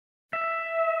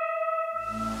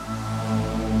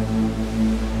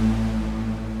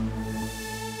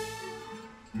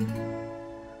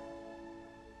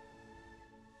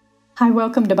Hi,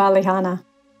 welcome to Baly Ha Na,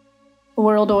 a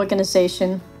world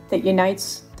organization that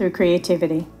unites through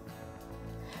creativity.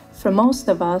 For most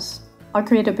of us, our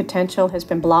creative potential has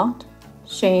been blocked,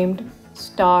 shamed,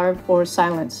 starved, or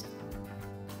silenced.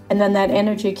 And then that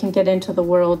energy can get into the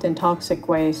world in toxic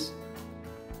ways.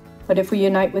 But if we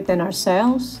unite within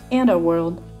ourselves and our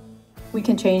world, we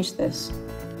can change this.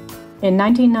 In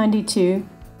 1992,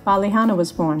 Baly Ha Na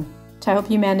was born to help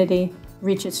humanity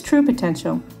reach its true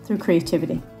potential through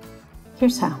creativity.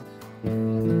 Here's how.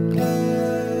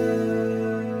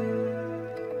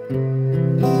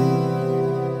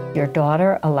 Your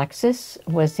daughter, Alexis,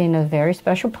 was in a very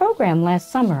special program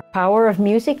last summer, Power of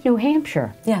Music, New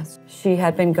Hampshire. Yes, she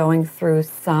had been going through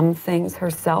some things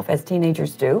herself, as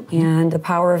teenagers do, and the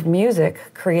Power of Music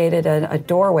created a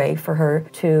doorway for her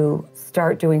to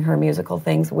start doing her musical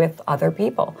things with other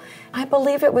people. I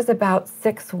believe it was about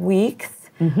 6 weeks.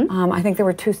 I think there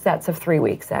were 2 sets of 3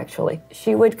 weeks, actually.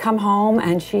 She would come home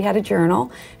and she had a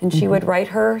journal, and she would write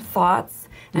her thoughts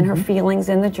and her feelings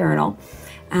in the journal,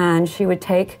 and she would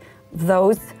take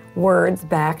those words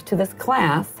back to this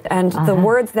class, and the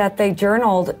words that they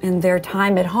journaled in their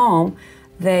time at home,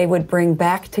 they would bring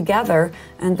back together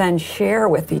and then share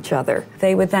with each other.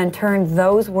 They would then turn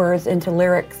those words into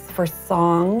lyrics for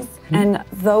songs, and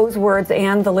those words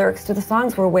and the lyrics to the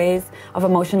songs were ways of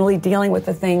emotionally dealing with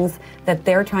the things that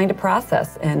they're trying to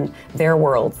process in their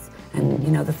worlds,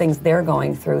 and the things they're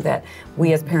going through that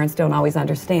we as parents don't always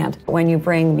understand. When you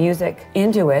bring music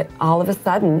into it, all of a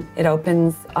sudden it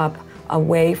opens up a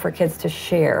way for kids to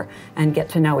share and get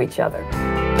to know each other.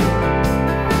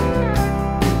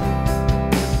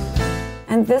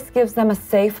 And this gives them a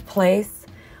safe place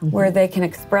where they can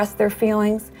express their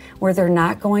feelings, where they're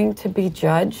not going to be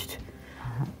judged.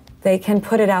 They can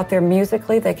put it out there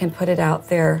musically, they can put it out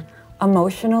there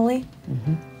emotionally.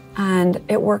 And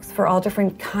it works for all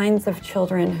different kinds of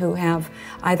children who have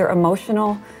either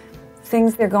emotional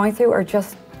things they're going through or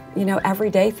just,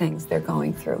 everyday things they're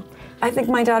going through. I think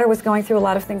my daughter was going through a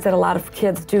lot of things that a lot of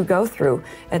kids do go through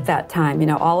at that time.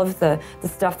 All of the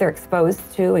stuff they're exposed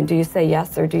to, and do you say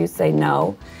yes or do you say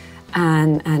no?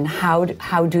 And how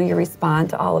do you respond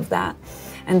to all of that?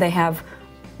 And they have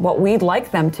what we'd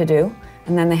like them to do,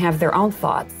 and then they have their own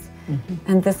thoughts.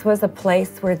 And this was a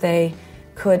place where they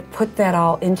could put that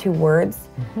all into words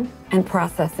and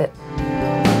process it.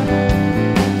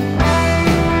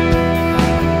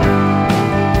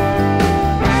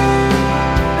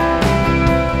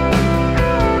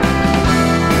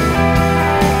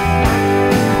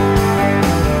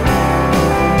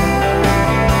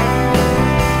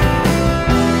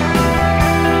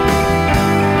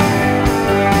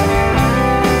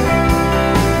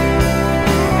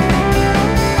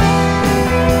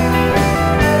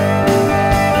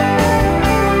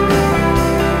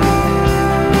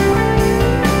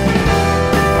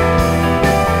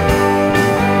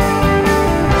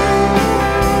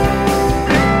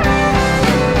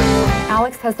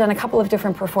 Has done a couple of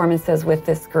different performances with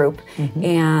this group,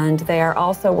 and they are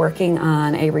also working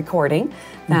on a recording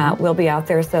that will be out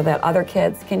there so that other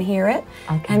kids can hear it,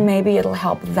 and maybe it'll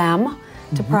help them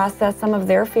to process some of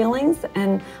their feelings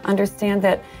and understand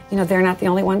that they're not the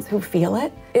only ones who feel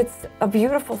it. It's a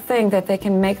beautiful thing that they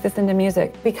can make this into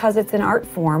music because it's an art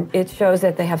form. It shows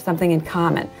that they have something in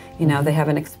common. They have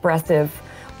an expressive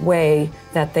way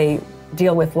that they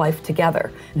deal with life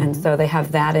together. And so they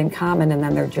have that in common, and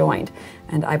then they're joined.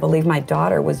 And I believe my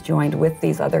daughter was joined with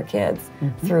these other kids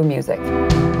through music.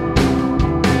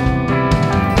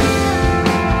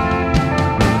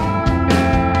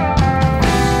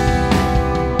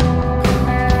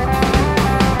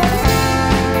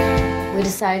 We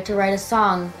decided to write a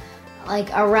song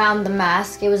around the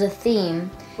mask. It was a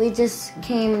theme. We just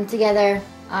came together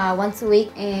once a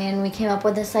week and we came up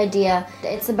with this idea.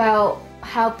 It's about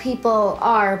how people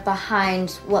are behind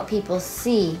what people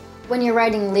see. When you're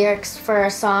writing lyrics for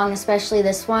a song, especially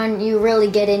this one, you really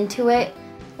get into it.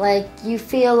 You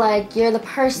feel like you're the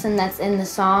person that's in the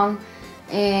song,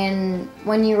 and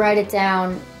when you write it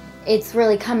down, it's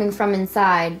really coming from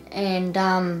inside, and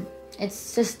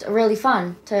it's just really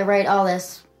fun to write all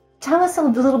this. Tell us a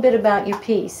little bit about your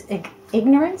piece,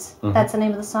 Ignorance? That's the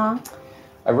name of the song?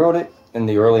 I wrote it in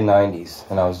the early 90s,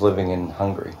 and I was living in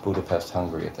Hungary, Budapest,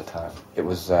 Hungary at the time. It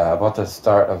was about the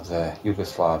start of the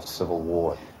Yugoslav Civil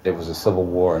War. There was a civil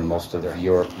war, and most of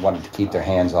Europe wanted to keep their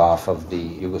hands off of the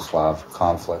Yugoslav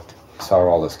conflict. I saw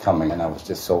all this coming, and I was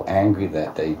just so angry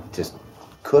that they just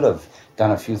could have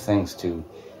done a few things to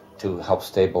help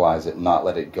stabilize it and not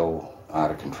let it go out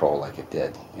of control like it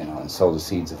did, and sow the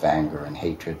seeds of anger and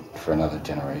hatred for another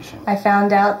generation. I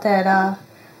found out that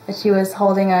she was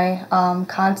holding a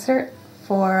concert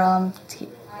for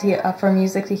for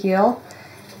music to heal.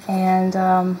 And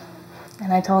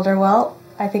I told her, well,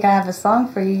 I think I have a song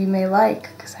for you may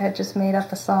like, because I had just made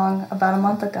up a song about a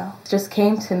month ago. It just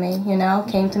came to me,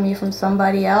 came to me from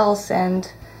somebody else,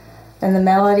 and then the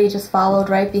melody just followed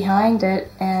right behind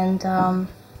it. And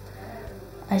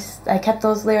I kept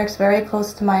those lyrics very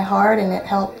close to my heart, and it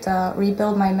helped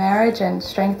rebuild my marriage and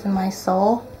strengthen my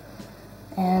soul.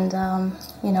 And,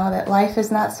 that life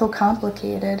is not so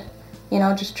complicated.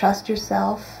 Just trust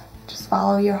yourself, just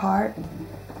follow your heart.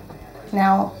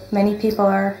 Now, many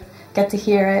people get to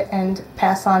hear it and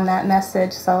pass on that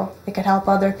message so it could help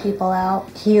other people out.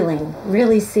 Healing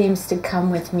really seems to come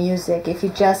with music if you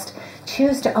just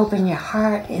choose to open your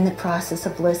heart in the process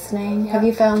of listening. Have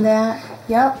you found that?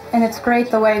 Yep, and it's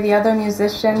great the way the other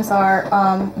musicians are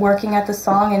working at the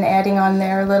song and adding on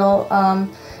their little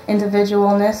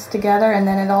individualness together, and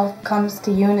then it all comes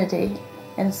to unity.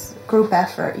 And it's group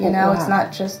effort, Wow. It's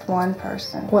not just one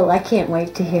person. Well, I can't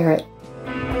wait to hear it.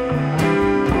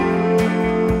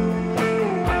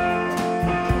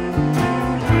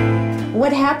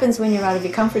 What happens when you're out of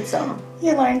your comfort zone?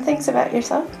 You learn things about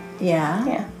yourself. Yeah?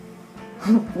 Yeah.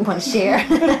 Want to share?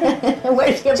 What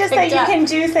did you Just that you can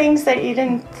do things that you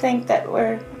didn't think that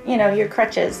were, your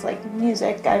crutches, like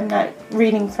music. I'm not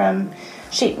reading from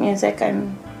sheet music.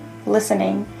 I'm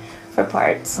listening for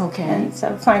parts. Okay. And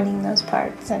so finding those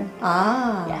parts and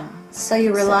yeah. So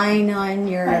you're relying on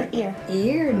your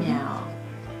ear now,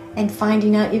 and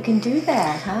finding out you can do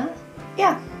that, huh?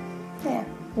 Yeah.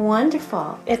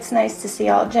 Wonderful. It's nice to see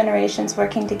all generations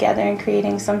working together and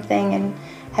creating something, and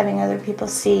having other people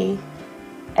see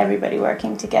everybody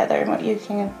working together and what you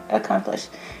can accomplish,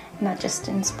 not just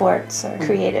in sports or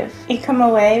creative. You come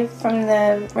away from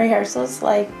the rehearsals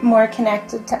more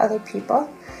connected to other people,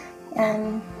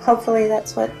 and hopefully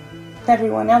that's what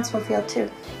everyone else will feel too.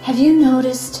 Have you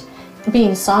noticed, being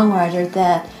a songwriter,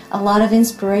 that a lot of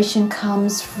inspiration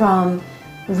comes from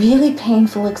really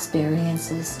painful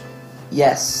experiences?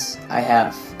 Yes, I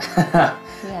have.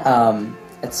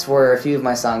 It's where a few of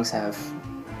my songs have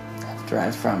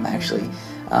derived from, actually.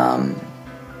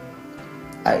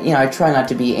 I try not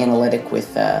to be analytic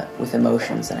with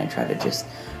emotions, and I try to just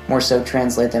more so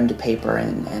translate them to paper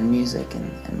and music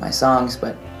and my songs.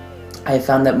 But I have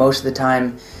found that most of the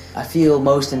time I feel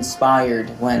most inspired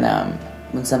when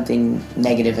something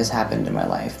negative has happened in my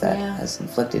life that has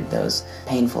inflicted those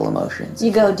painful emotions. You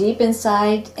go deep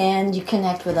inside and you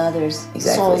connect with others'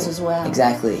 souls as well.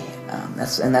 Exactly.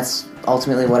 That's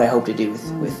ultimately what I hope to do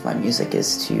with my music,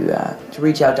 is to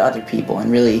reach out to other people and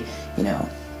really,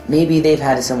 maybe they've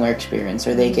had a similar experience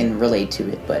or they can relate to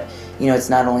it. But it's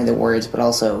not only the words, but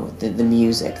also the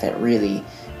music that really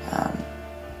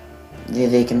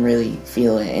they can really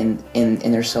feel it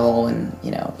in their soul, and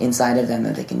inside of them,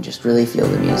 that they can just really feel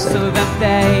the music. So that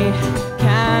they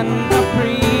can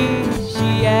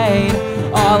appreciate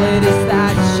all it is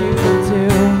that you do.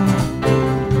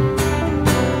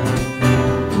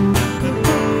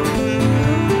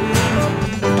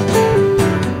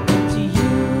 To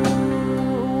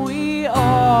you, we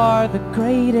are the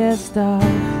greatest of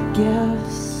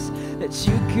gifts that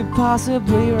you could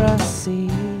possibly receive.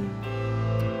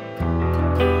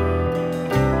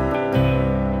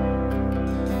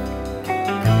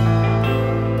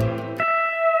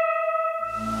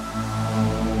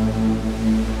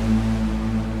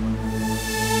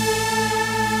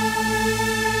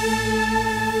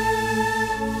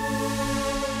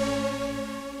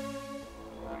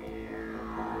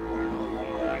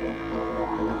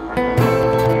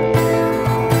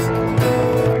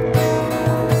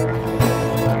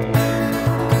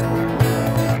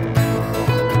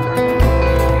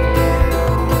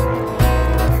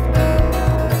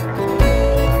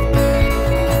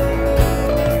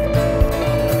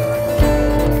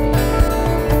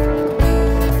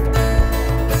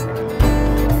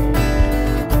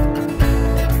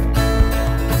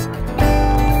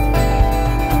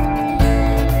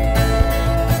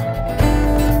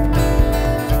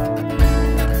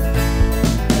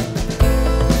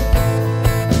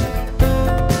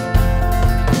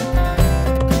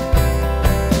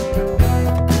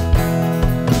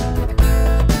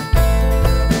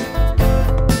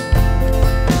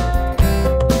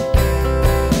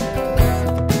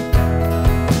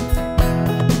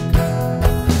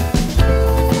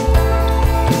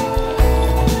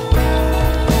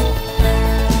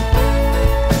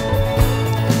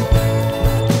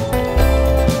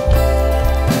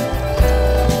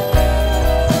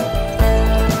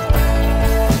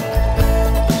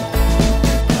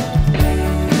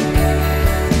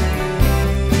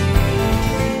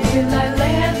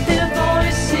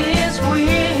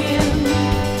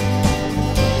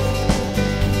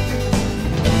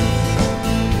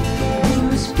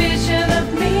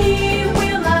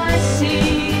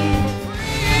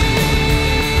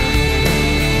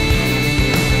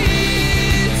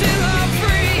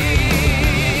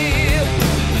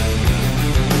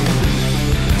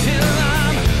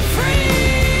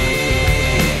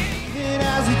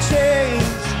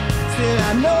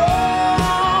 know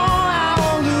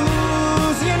I'll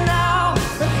lose you now,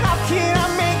 but how can I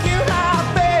make you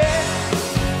happy?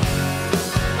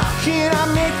 How can I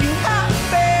make you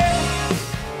happy?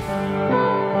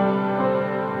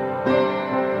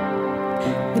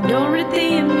 The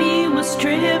Dorothy and me was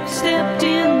stepped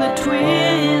in the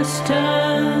twister.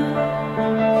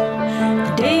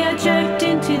 The day I checked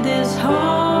into this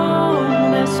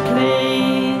homeless place.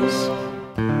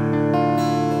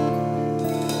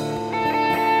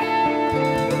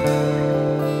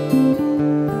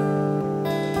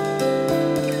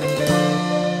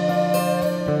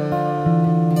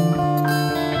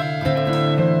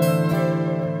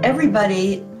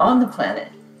 Everybody on the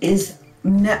planet is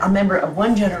a member of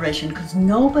one generation because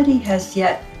nobody has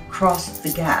yet crossed the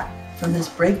gap from this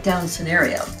breakdown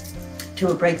scenario to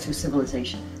a breakthrough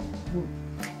civilization.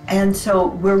 And so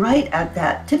we're right at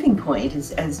that tipping point,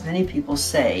 as many people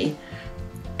say,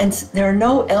 and there are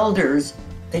no elders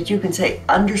that you can say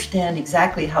understand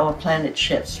exactly how a planet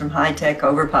shifts from high-tech,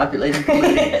 overpopulated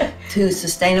to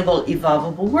sustainable,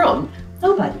 evolvable world.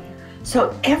 Nobody.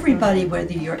 So everybody,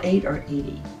 whether you're 8 or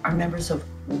 80, are members of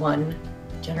one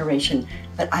generation.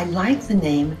 But I like the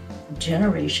name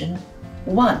Generation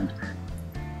One.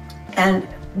 And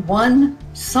one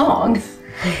song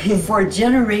for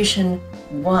Generation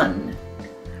One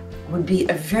would be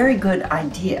a very good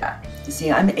idea. You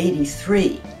see, I'm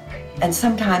 83, and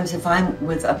sometimes if I'm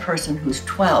with a person who's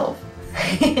 12,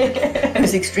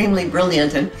 who's extremely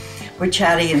brilliant, and we're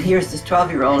chatting, and here's this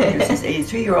 12-year-old, and here's this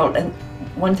 83-year-old, and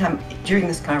one time during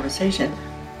this conversation,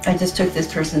 I just took this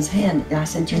person's hand, and I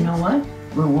said, you know what?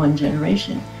 We're one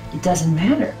generation. It doesn't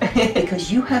matter,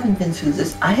 because you haven't been through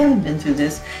this, I haven't been through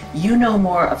this, you know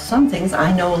more of some things,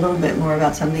 I know a little bit more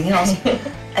about something else.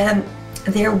 And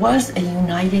there was a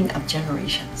uniting of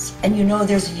generations. And you know,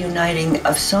 there's a uniting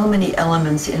of so many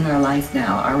elements in our life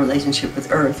now, our relationship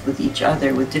with Earth, with each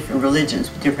other, with different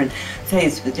religions, with different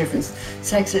faiths, with different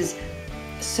sexes.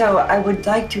 So I would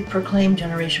like to proclaim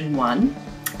Generation One.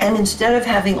 And instead of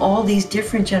having all these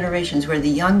different generations where the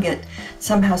young get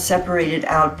somehow separated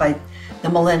out by the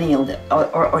millennial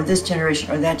or this generation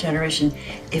or that generation,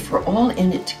 if we're all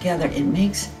in it together, it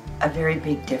makes a very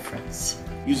big difference.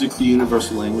 Music's the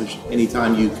universal language.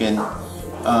 Anytime you can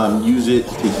use it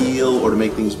to heal or to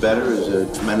make things better is a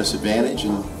tremendous advantage,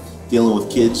 and dealing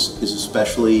with kids is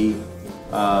especially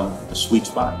a sweet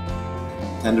spot,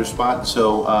 tender spot.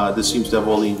 So this seems to have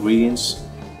all the ingredients.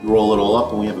 We roll it all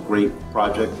up and we have a great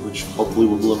project which hopefully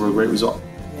will deliver a great result.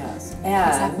 Yes,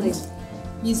 and exactly.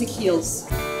 Music heals.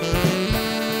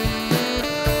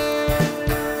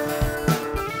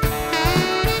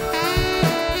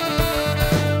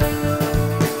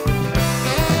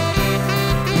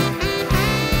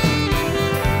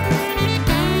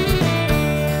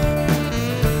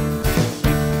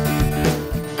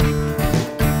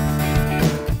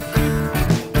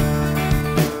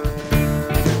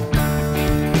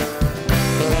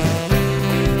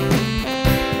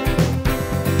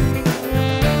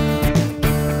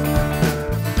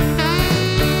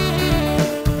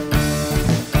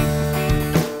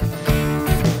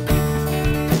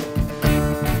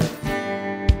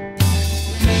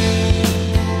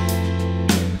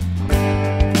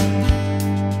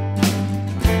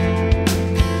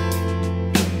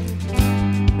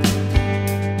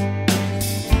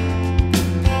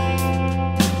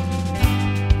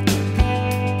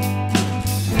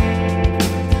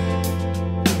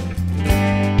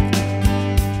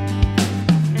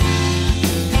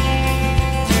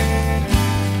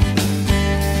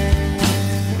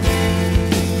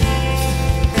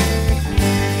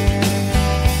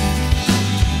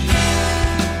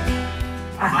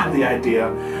 Idea,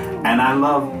 and I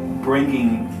love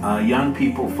bringing young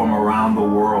people from around the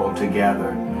world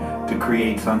together to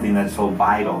create something that's so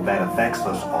vital, that affects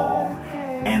us all,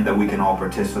 and that we can all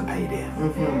participate in.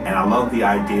 And I love the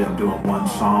idea of doing one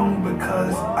song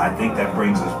because I think that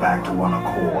brings us back to one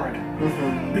accord,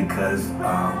 because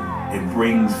it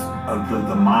brings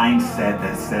the mindset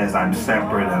that says I'm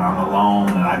separate and I'm alone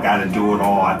and I got to do it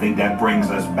all. I think that brings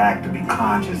us back to be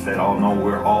conscious that, oh no,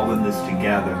 we're all in this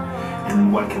together.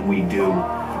 And what can we do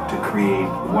to create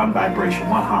one vibration,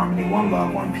 one harmony, one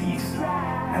love, one peace?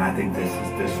 And I think this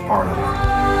is part of it.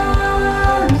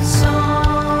 One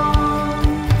song,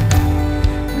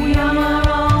 we are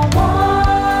all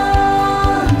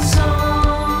one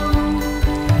song,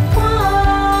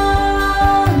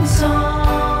 one song.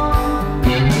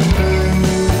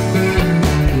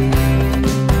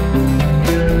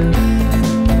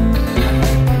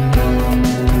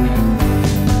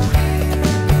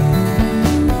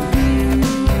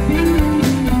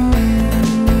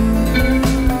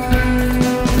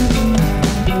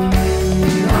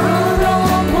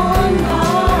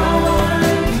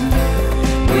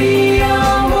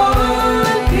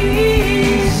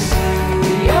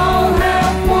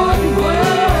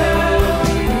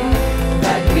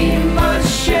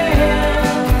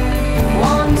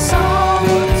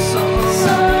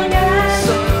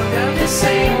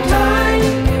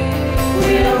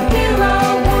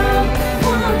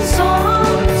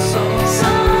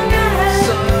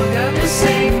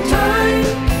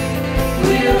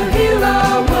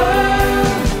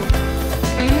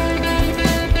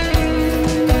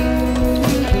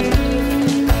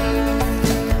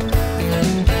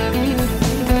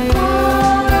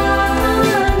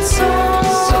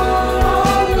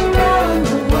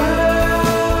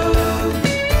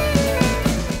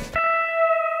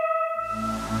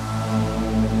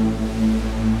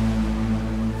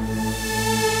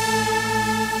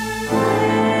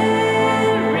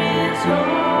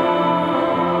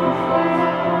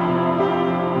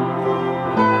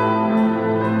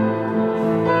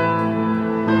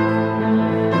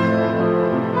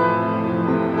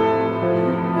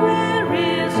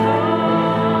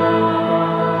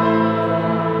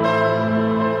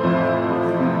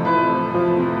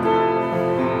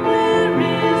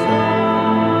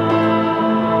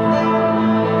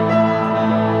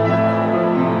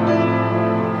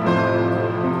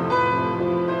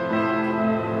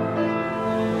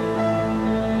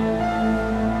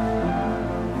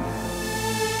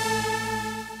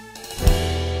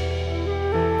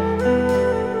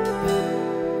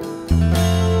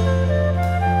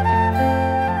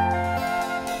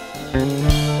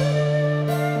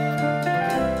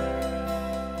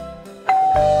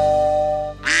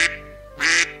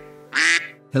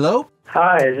 Hello?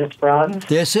 Hi, is this Franz?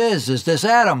 This is. Is this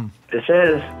Adam? This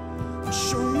is.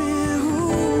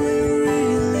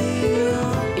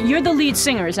 You're the lead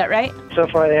singer, is that right? So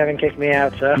far, they haven't kicked me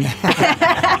out, so.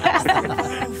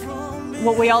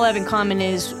 What we all have in common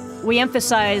is we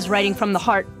emphasize writing from the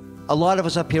heart. A lot of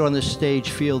us up here on this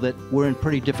stage feel that we're in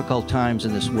pretty difficult times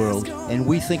in this world, and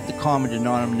we think the common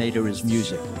denominator is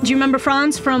music. Do you remember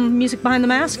Franz from Music Behind the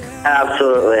Mask?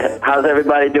 Absolutely. How's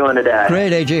everybody doing today?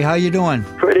 Great, AJ. How you doing?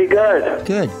 Pretty good.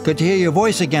 Good. Good to hear your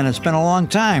voice again. It's been a long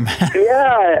time.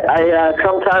 Yeah, I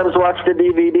sometimes watch the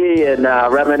DVD and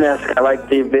reminisce. I like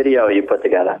the video you put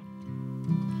together.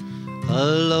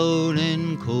 Alone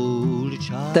in cold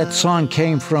child. That song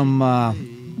came from,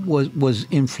 was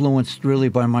influenced really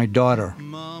by my daughter.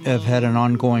 I've had an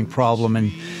ongoing problem,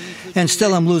 and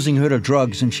still I'm losing her to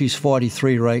drugs, and she's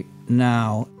 43 right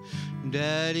now.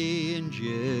 Daddy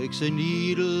injects a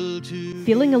needle to...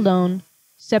 Feeling alone,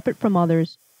 separate from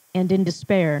others, and in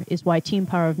despair is why Team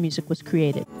Power of Music was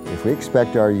created. If we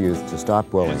expect our youth to stop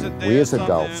bullying, we as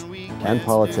adults and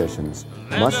politicians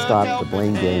must stop the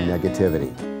blame game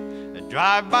negativity.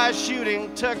 Drive-by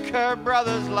shooting took her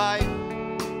brother's life.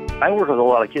 I work with a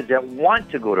lot of kids that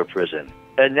want to go to prison.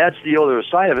 And that's the other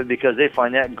side of it, because they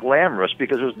find that glamorous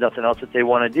because there's nothing else that they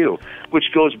want to do.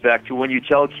 Which goes back to when you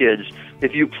tell kids,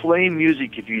 if you play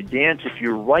music, if you dance, if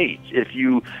you write, if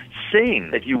you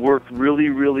sing, if you work really,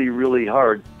 really, really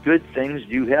hard, good things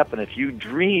do happen. If you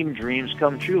dream, dreams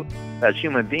come true. As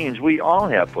human beings, we all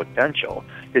have potential.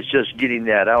 It's just getting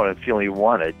that out and feeling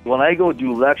wanted. When I go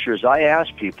do lectures, I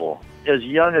ask people, as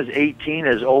young as 18,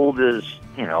 as old as,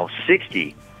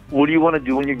 60, what do you want to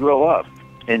do when you grow up?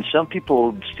 And some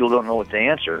people still don't know what to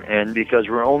answer. And because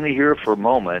we're only here for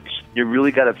moments, you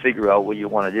really got to figure out what you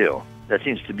want to do. That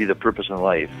seems to be the purpose in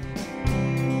life.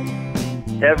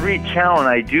 Every town,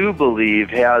 I do believe,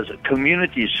 has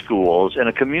community schools, and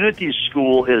a community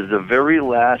school is the very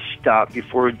last stop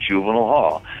before a juvenile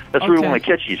hall. That's where we want to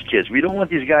catch these kids. We don't want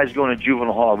these guys going to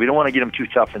juvenile hall. We don't want to get them too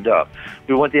toughened up.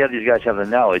 We want to have these guys have the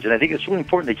knowledge. And I think it's really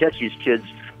important to catch these kids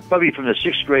probably from the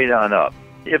 6th grade on up.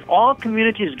 If all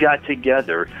communities got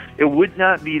together, it would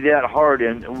not be that hard,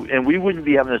 and we wouldn't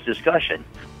be having this discussion,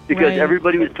 because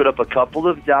everybody would put up a couple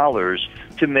of dollars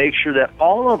to make sure that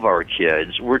all of our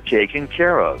kids were taken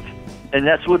care of. And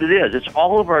that's what it is. It's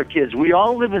all of our kids. We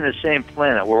all live in the same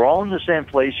planet. We're all in the same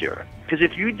place here. Because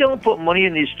if you don't put money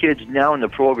in these kids now in the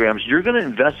programs, you're going to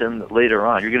invest in them later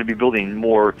on. You're going to be building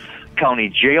more county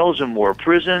jails and more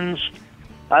prisons.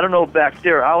 I don't know back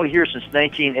there, out here since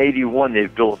 1981,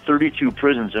 they've built 32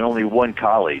 prisons and only 1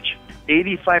 college.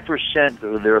 85%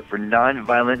 are there for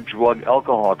nonviolent drug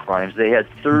alcohol crimes. They had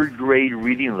 3rd grade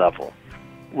reading level.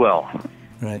 Well,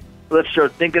 let's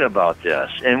start thinking about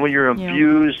this. And when you're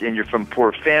abused and you're from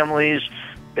poor families,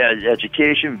 bad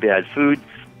education, bad food,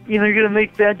 you're going to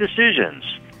make bad decisions.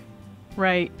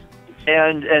 Right.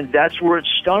 And that's where it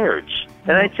starts.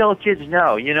 And I tell kids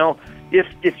now,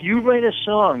 if you write a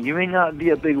song, you may not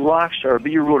be a big rock star,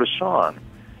 but you wrote a song.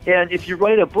 And if you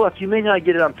write a book, you may not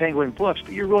get it on Penguin Books,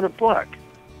 but you wrote a book.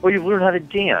 Or you've learned how to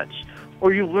dance.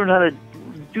 Or you've learned how to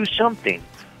do something.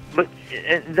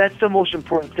 And that's the most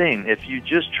important thing. If you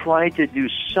just try to do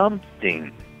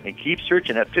something and keep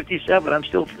searching. At 57, I'm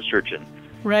still searching.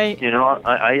 Right.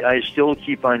 I still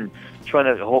keep on trying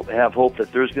to have hope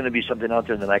that there's going to be something out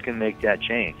there and that I can make that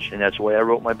change. And that's why I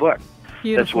wrote my book.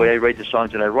 Beautiful. That's why I write the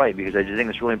songs that I write, because I just think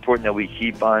it's really important that we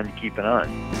keep on keeping on.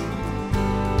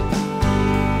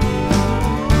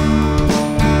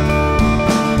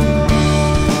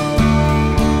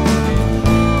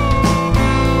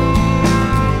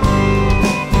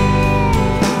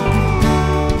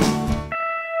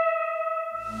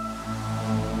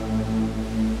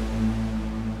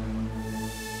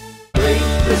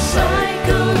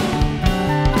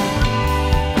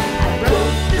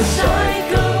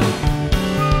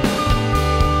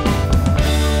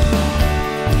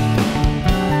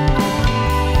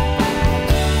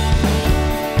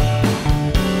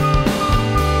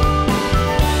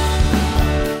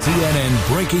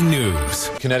 Breaking news.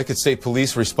 Connecticut State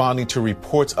Police responding to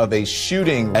reports of a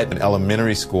shooting at an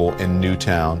elementary school in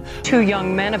Newtown. 2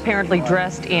 young men apparently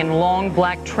dressed in long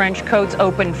black trench coats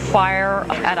opened fire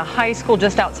at a high school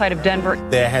just outside of Denver.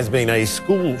 There has been a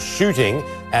school shooting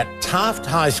at Taft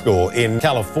High School in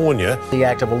California. The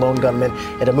act of a lone gunman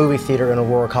at a movie theater in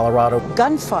Aurora, Colorado.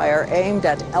 Gunfire aimed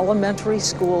at elementary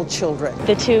school children.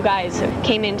 The 2 guys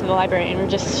came into the library and were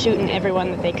just shooting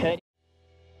everyone that they could.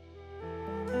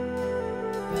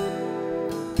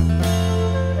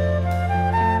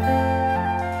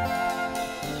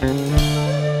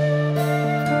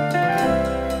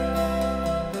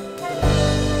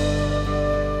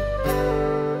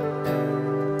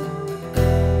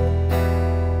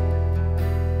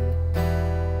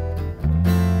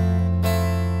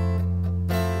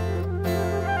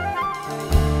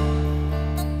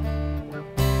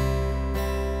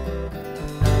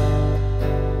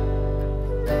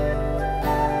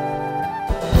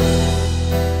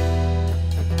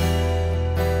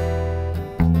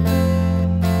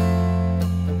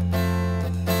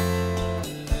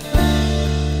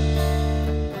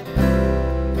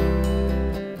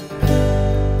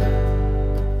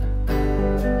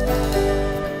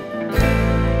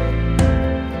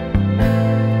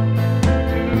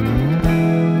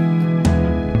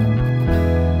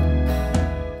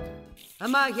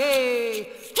 Amaye,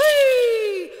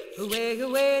 wee, huwe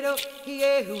huwedo,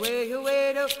 hiye huwe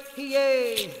huwedo,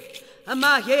 hiye,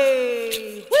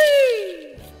 amaye,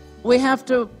 wee. We have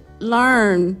to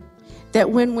learn that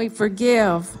when we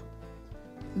forgive,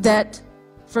 that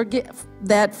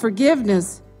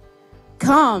forgiveness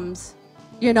comes,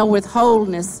 you know, with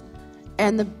wholeness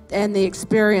and the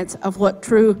experience of what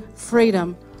true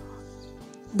freedom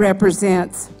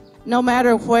represents. No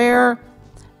matter where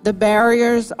the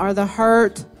barriers or the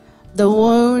hurt, the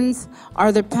wounds,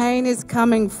 or the pain is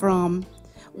coming from,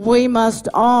 we must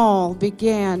all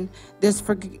begin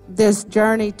this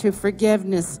journey to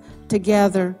forgiveness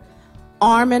together,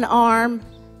 arm in arm,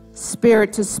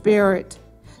 spirit to spirit.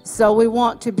 So we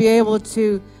want to be able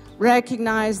to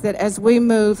recognize that as we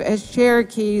move as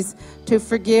Cherokees to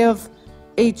forgive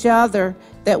each other,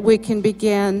 that we can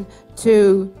begin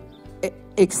to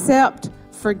accept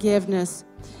forgiveness.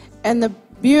 And the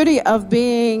beauty of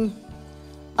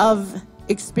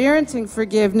experiencing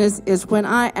forgiveness is when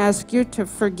I ask you to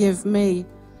forgive me,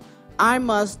 I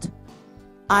must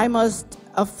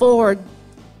afford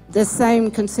the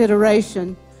same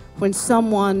consideration when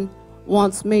someone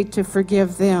wants me to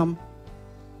forgive them.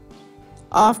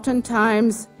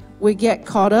 Oftentimes we get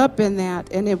caught up in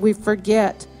that, and we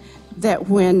forget that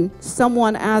when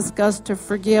someone asks us to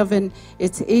forgive, and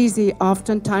it's easy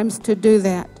oftentimes to do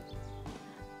that.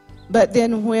 But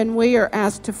then when we are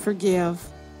asked to forgive,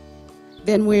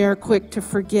 then we are quick to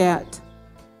forget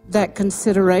that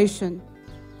consideration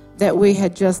that we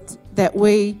had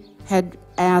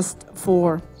asked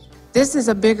for. This is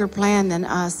a bigger plan than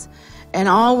us, and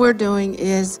all we're doing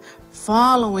is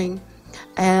following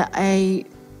an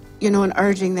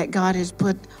urging that God has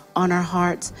put on our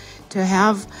hearts to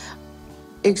have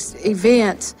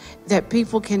events that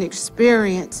people can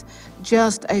experience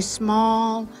just a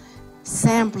small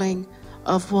sampling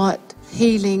of what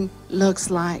healing looks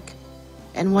like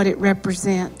and what it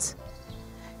represents.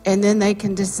 And then they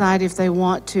can decide if they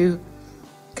want to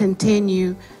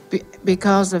continue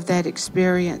because of that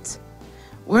experience.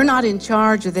 We're not in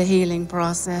charge of the healing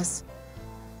process.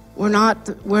 We're not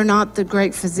the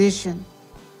great physician.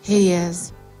 He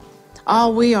is.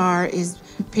 All we are is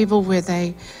people with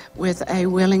a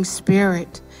willing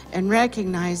spirit, and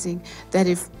recognizing that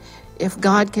if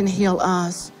God can heal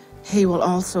us, He will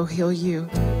also heal you.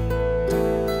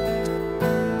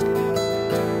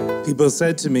 People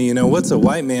said to me, what's a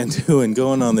white man doing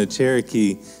going on the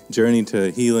Cherokee journey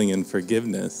to healing and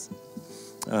forgiveness?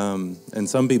 And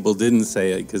some people didn't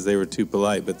say it because they were too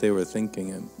polite, but they were thinking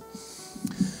it.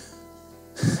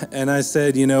 And I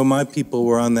said, my people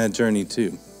were on that journey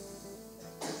too.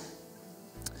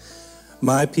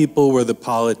 My people were the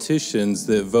politicians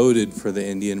that voted for the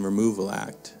Indian Removal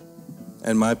Act.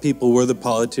 And my people were the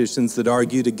politicians that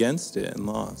argued against it and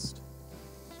lost.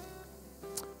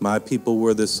 My people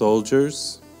were the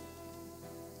soldiers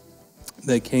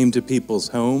that came to people's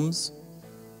homes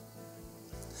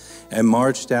and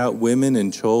marched out women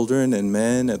and children and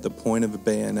men at the point of a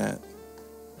bayonet.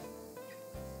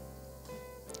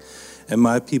 And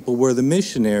my people were the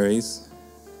missionaries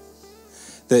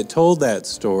that told that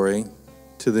story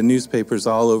to the newspapers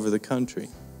all over the country.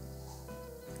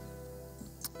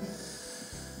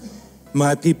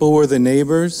 My people were the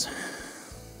neighbors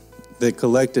that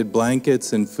collected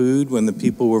blankets and food when the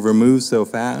people were removed so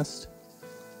fast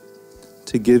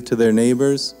to give to their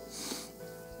neighbors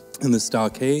in the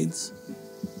stockades.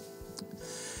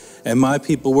 And my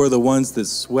people were the ones that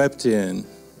swept in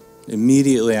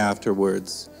immediately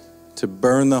afterwards to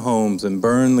burn the homes and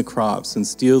burn the crops and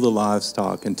steal the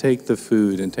livestock and take the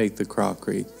food and take the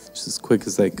crockery just as quick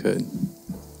as they could.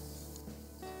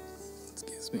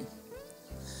 Excuse me.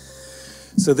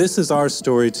 So this is our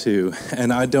story too,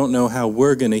 and I don't know how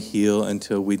we're going to heal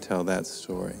until we tell that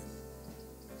story.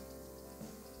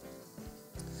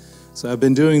 So I've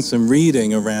been doing some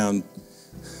reading around,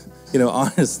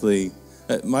 honestly,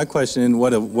 my question,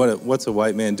 what's a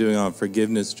white man doing on a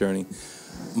forgiveness journey?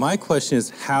 My question is,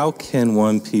 how can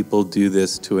one people do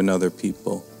this to another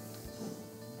people?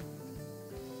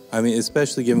 I mean,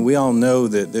 especially given we all know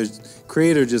that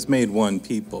Creator just made one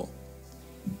people.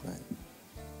 Right?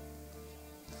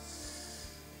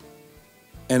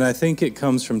 And I think it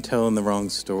comes from telling the wrong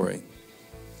story.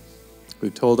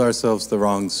 We've told ourselves the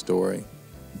wrong story.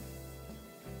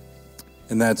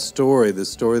 And that story, the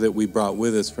story that we brought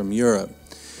with us from Europe,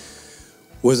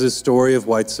 was a story of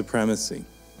white supremacy.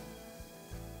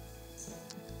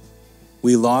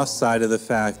 We lost sight of the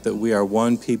fact that we are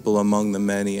one people among the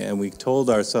many, and we told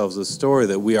ourselves a story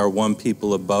that we are one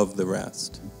people above the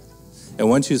rest. And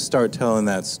once you start telling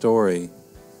that story,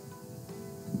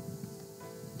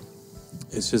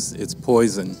 it's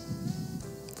poison.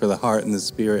 for the heart and the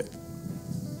spirit.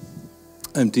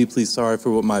 I'm deeply sorry for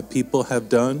what my people have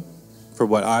done, for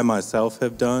what I myself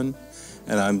have done,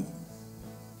 and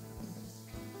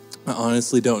I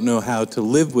honestly don't know how to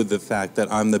live with the fact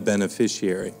that I'm the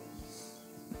beneficiary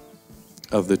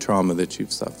of the trauma that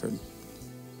you've suffered.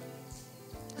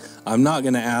 I'm not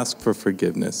going to ask for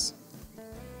forgiveness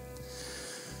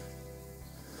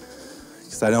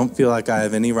because I don't feel like I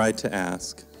have any right to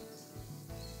ask.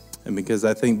 And because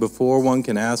I think before one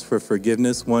can ask for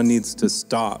forgiveness, one needs to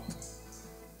stop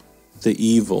the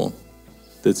evil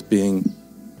that's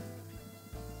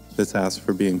asked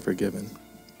for being forgiven.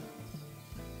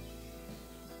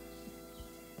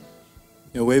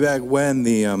 You know, way back when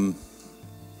the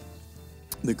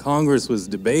Congress was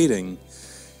debating,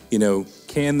 you know,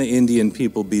 can the Indian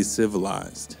people be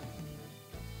civilized?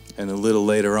 And a little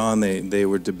later on, they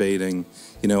were debating,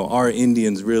 you know, are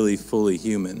Indians really fully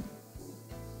human?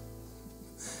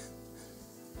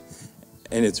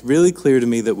 And it's really clear to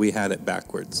me that we had it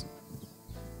backwards.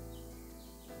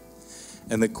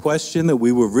 And the question that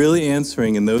we were really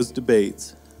answering in those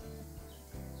debates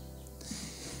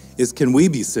is, can we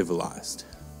be civilized?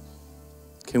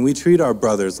 Can we treat our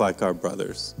brothers like our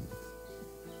brothers?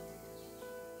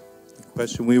 The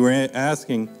question we were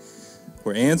answering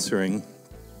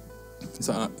is,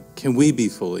 can we be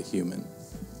fully human?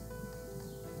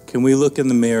 Can we look in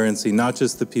the mirror and see not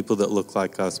just the people that look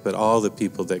like us, but all the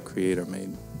people that Creator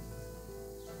made?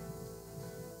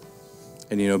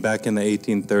 And you know, back in the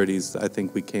 1830s, I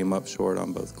think we came up short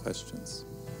on both questions.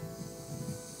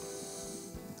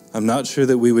 I'm not sure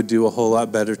that we would do a whole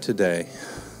lot better today,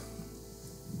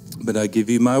 but I give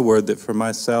you my word that for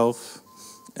myself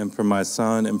and for my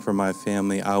son and for my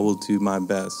family, I will do my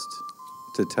best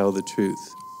to tell the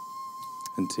truth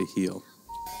and to heal.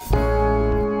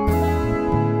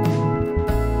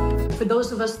 For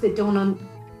those of us that don't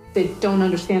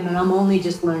understand, and I'm only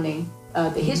just learning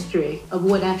the history of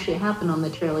what actually happened on the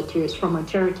Trail of Tears from a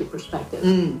Cherokee perspective.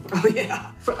 Oh,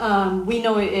 yeah. We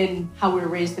know it in how we were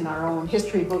raised in our own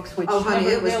history books, which honey,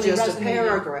 it was really just resonated. a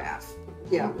paragraph.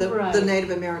 Yeah, the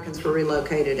Native Americans were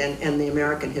relocated in the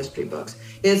American history books.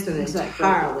 It's an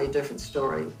entirely different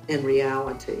story in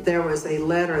reality. There was a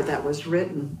letter that was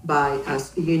written by a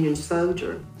Union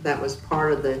soldier that was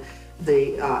part of the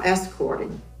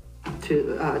escorting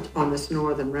on this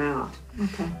northern route.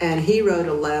 Okay. And he wrote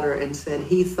a letter and said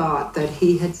he thought that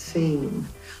he had seen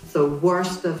the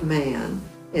worst of man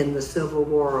in the Civil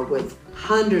War, with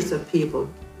hundreds of people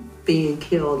being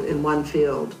killed in one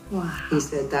field. Wow. He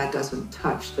said that doesn't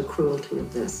touch the cruelty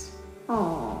of this.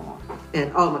 Oh.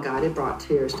 And oh my God, it brought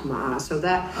tears to my eyes. So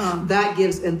that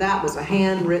gives, and that was a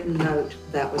handwritten note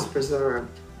that was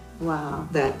preserved. Wow.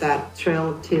 That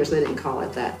Trail of Tears, they didn't call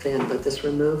it that then, but this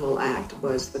removal act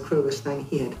was the cruelest thing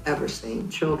he had ever seen.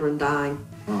 Children dying.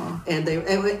 Oh. And the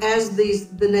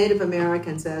Native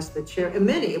Americans,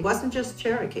 many, it wasn't just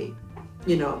Cherokee,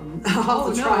 you know, all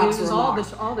the tribes it was were all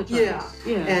the tribes.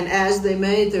 Yeah. And as they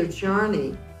made their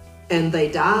journey and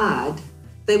they died,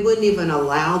 they wouldn't even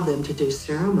allow them to do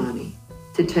ceremony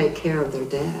to take care of their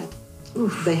dead.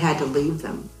 Oof. They had to leave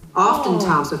them.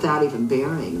 Oftentimes without even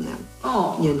burying them.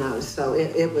 Oh. You know, so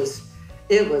it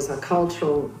was a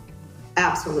cultural,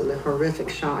 absolutely horrific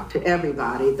shock to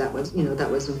everybody that was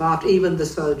involved, even the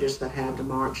soldiers that had to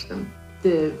march them.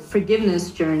 The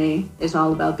forgiveness journey is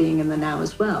all about being in the now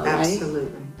as well, right?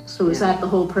 Absolutely. So is that the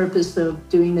whole purpose of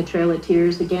doing the Trail of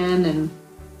Tears again and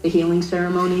the healing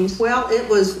ceremonies? Well, it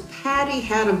was, Patty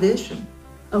had a vision.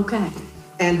 Okay.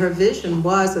 And her vision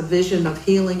was a vision of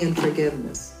healing and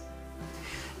forgiveness.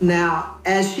 Now,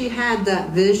 as she had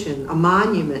that vision, a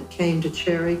monument came to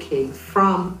Cherokee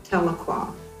from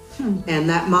Tahlequah. And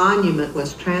that monument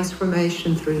was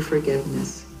Transformation Through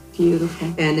Forgiveness.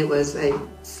 Beautiful. And it was a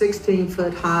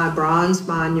 16-foot high bronze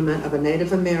monument of a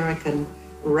Native American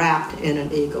wrapped in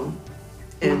an eagle.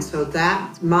 And so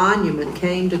that monument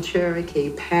came to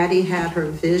Cherokee. Patty had her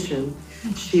vision.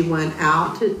 She went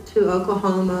out to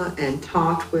Oklahoma and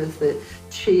talked with the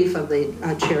chief of the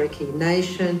Cherokee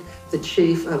Nation, the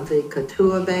chief of the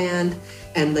Katua Band,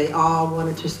 and they all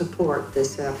wanted to support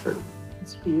this effort.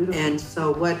 It's beautiful. And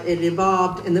so what it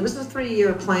evolved, and there was a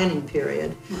 3-year planning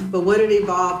period, but what it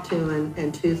evolved to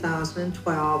in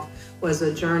 2012 was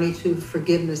a journey to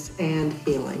forgiveness and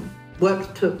healing.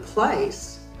 What took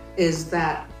place is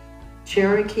that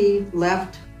Cherokee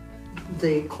left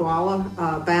the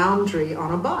Koala boundary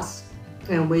on a bus,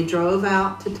 and we drove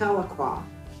out to Tahlequah.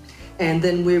 And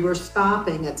then we were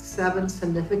stopping at 7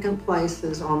 significant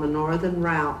places on the northern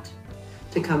route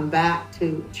to come back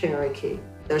to Cherokee.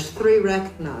 There's 3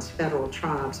 recognized federal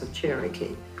tribes of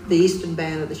Cherokee: the Eastern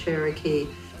Band of the Cherokee,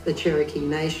 the Cherokee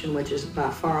Nation, which is by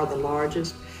far the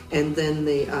largest, and then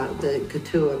the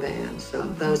Kituwa Band. So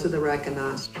those are the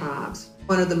recognized tribes.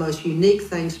 One of the most unique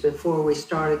things before we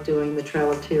started doing the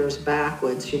Trail of Tears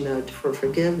backwards, you know, for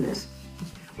forgiveness,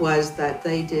 was that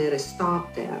they did a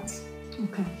stomp dance.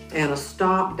 Okay. And a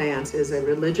stomp dance is a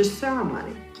religious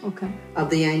ceremony of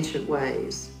the ancient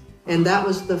ways. And that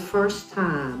was the first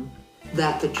time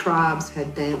that the tribes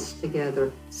had danced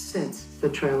together since the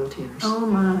Trail of Tears. Oh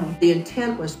my. The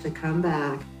intent was to come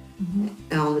back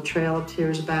on the Trail of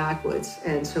Tears backwards.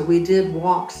 And so we did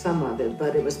walk some of it,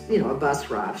 but it was, you know, a bus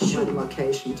ride from one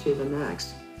location to the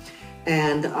next.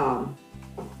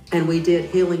 And we did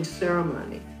healing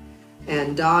ceremony.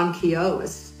 And Don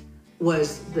Kiowas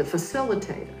was the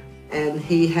facilitator. And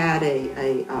he had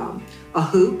a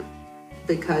hoop,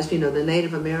 because, you know, the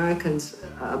Native Americans,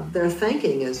 their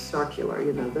thinking is circular.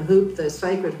 You know, the hoop, the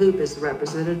sacred hoop, is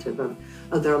representative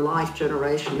of their life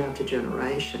generation after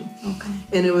generation. Okay.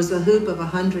 And it was a hoop of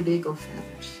 100 eagle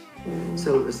feathers.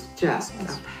 So it was just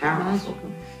powerful.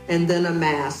 Magical. And then a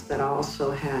mask that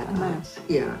also had,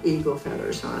 eagle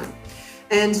feathers on it.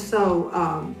 And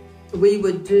so we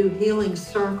would do healing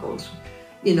circles,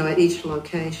 you know, at each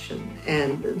location.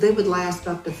 And they would last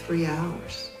up to 3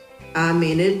 hours. I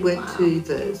mean, it went to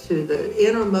the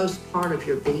innermost part of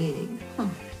your being.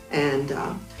 And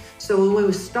so when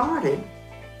we started,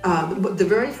 the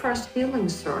very first healing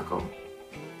circle,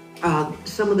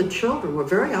 some of the children were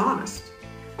very honest.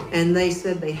 And they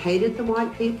said they hated the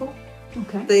white people.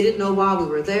 Okay. They didn't know why we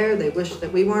were there. They wished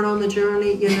that we weren't on the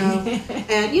journey, you know.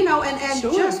 And, you know, and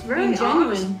sure, just very honest.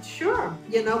 genuine. Sure,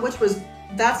 you know, which was,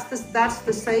 that's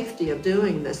the safety of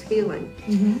doing this healing.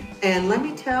 And let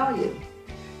me tell you,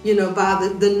 you know, by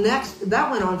the next, that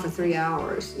went on for 3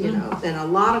 hours, you know, and a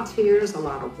lot of tears, a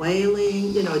lot of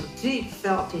wailing, you know, deep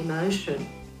felt emotion.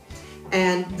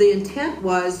 And the intent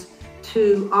was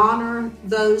to honor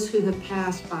those who have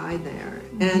passed by there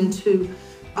and to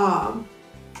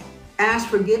ask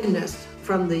forgiveness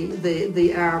from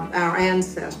our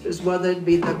ancestors, whether it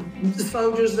be the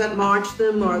soldiers that marched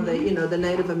them or the, you know, the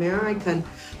Native American,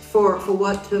 for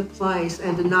what took place,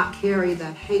 and to not carry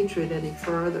that hatred any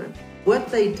further. What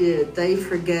they did, they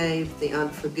forgave the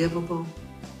unforgivable.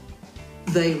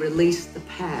 They released the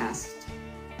past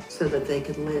so that they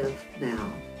could live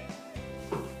now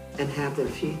and have their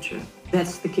future.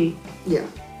 That's the key. Yeah.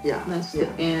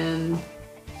 And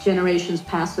generations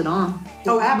pass it on.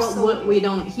 Oh, absolutely. What we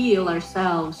don't heal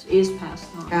ourselves is passed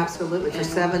on. Absolutely, for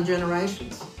 7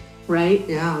 generations. Right?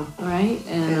 Yeah. Right?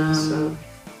 And so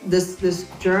this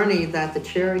journey that the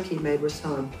Cherokee made was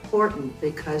so important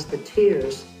because the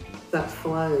tears that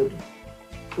flowed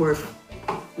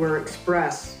were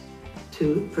expressed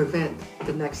to prevent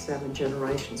the next 7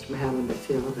 generations from having to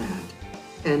feel that.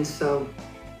 And so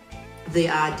the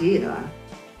idea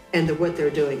and what they're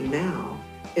doing now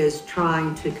is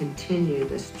trying to continue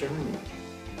this journey.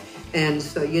 And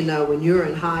so, you know, when you were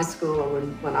in high school, or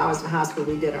when I was in high school,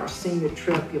 we did our senior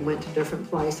trip, you went to different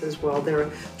places. Well, they're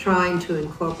trying to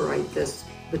incorporate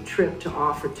the trip to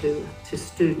offer to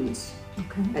students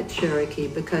at Cherokee,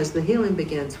 because the healing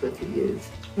begins with the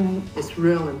youth. Right. It's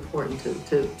real important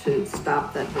to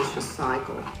stop that vicious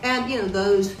cycle. And, you know,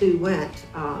 those who went,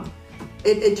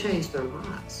 it changed their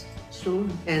lives. Sure.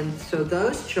 And so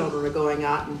those children are going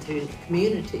out into the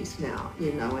communities now,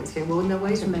 you know, and saying, well, no,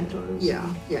 wait a minute. Mentors.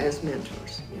 Yeah, as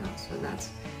mentors. Yeah, so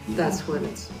that's what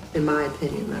it's, in my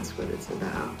opinion, that's what it's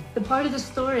about. The part of the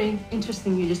story,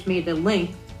 interesting, you just made the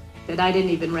link that I didn't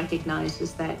even recognize,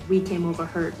 is that we came over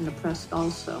hurt and oppressed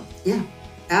also. Yeah,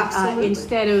 absolutely.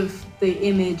 Instead of the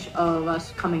image of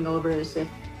us coming over as if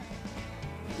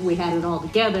we had it all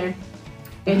together,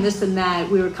 and this and that,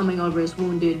 we were coming over as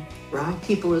wounded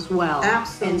people as well.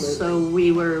 Absolutely. And so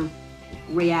we were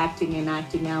reacting and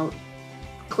acting out,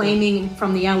 claiming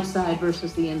from the outside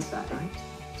versus the inside. Right.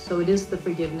 So it is the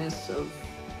forgiveness of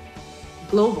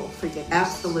global forgiveness.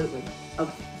 Absolutely.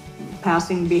 Of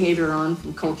passing behavior on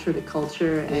from culture to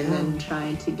culture, and then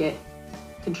trying to get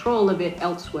control of it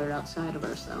elsewhere outside of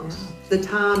ourselves. Yeah. The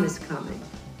time is coming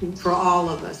for all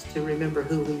of us to remember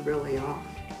who we really are.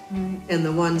 Right. And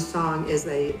the one song is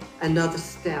another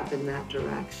step in that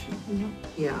direction.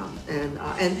 Yeah,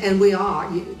 and we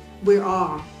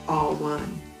are all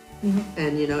one.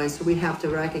 And, you know, and so we have to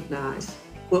recognize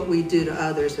what we do to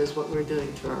others is what we're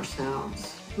doing to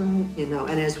ourselves. Right. You know,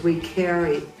 and as we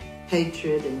carry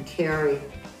hatred and carry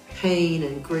pain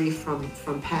and grief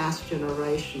from past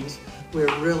generations, we're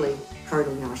really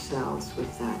hurting ourselves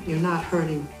with that. You're not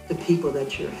hurting the people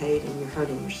that you're hating, you're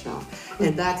hurting yourself.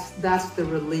 And that's the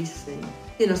releasing.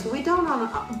 You know, so we don't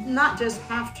not just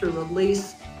have to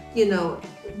release, you know,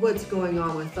 what's going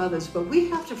on with others, but we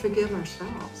have to forgive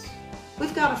ourselves.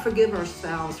 We've got to forgive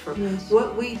ourselves for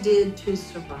what we did to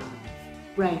survive.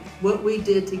 Right. What we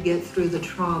did to get through the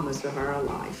traumas of our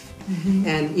life.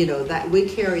 And, you know, that we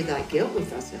carry that guilt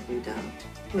with us if we don't.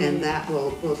 Right. And that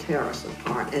will tear us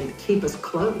apart and keep us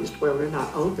closed where we're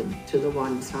not open to the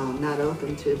one sound, not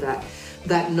open to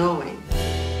that knowing.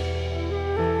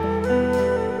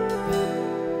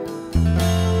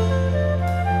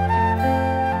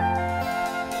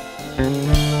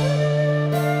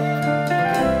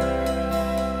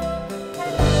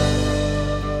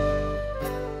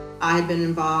 I had been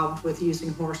involved with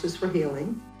using horses for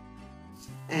healing,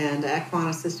 and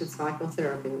equine-assisted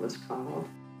psychotherapy was called.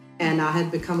 And I had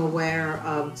become aware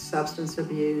of substance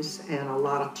abuse and a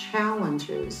lot of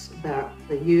challenges that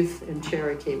the youth in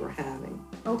Cherokee were having.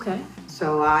 Okay.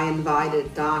 So I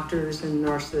invited doctors and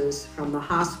nurses from the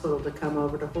hospital to come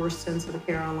over to Horse Sense of the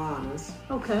Carolinas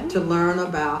to learn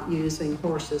about using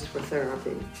horses for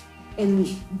therapy. And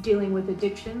dealing with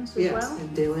addictions as well? Yes,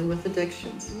 and dealing with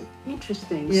addictions.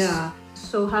 Interesting. Yeah.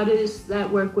 So how does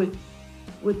that work with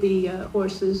the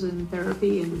horses and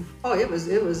therapy? And oh, it was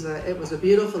a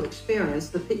beautiful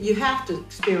experience. You have to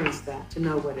experience that to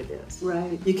know what it is.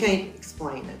 Right. You can't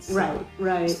explain it. So,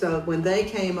 Right. So when they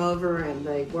came over and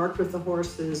they worked with the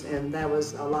horses, and there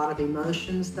was a lot of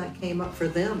emotions that came up for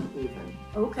them even.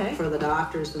 Okay. For the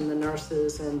doctors and the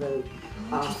nurses and the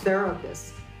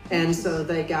therapists. And so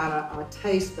they got a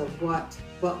taste of what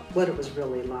it was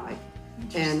really like.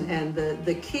 And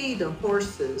the key to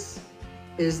horses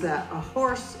is that a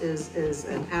horse is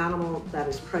an animal that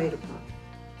is preyed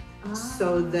upon.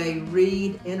 So they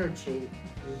read energy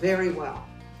very well.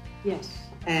 Yes.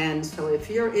 And so if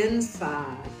your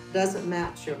inside doesn't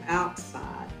match your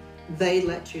outside, they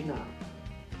let you know.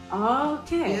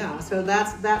 Okay. Yeah, so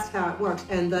that's how it works.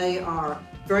 And they are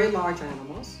very large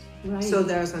animals. Right. So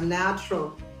there's a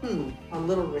natural a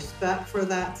little respect for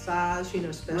that size, you know,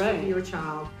 especially for your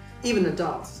child, even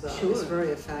adults, though. Sure. It's very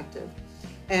effective.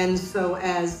 And so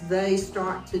as they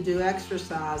start to do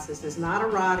exercises, it's not a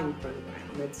riding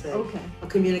program, it's a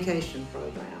communication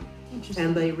program. Interesting.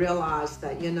 And they realize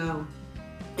that, you know,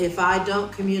 if I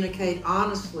don't communicate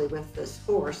honestly with this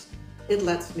horse, it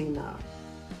lets me know.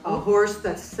 A horse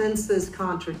that senses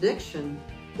contradiction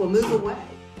will move away.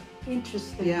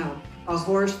 Interesting. Yeah. A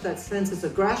horse that senses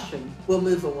aggression will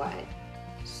move away.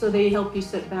 So they help you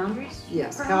set boundaries?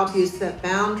 Yes, perhaps? help you set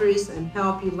boundaries and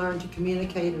help you learn to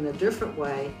communicate in a different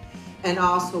way, and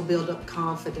also build up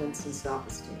confidence and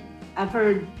self-esteem. I've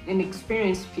heard and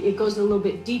experienced it goes a little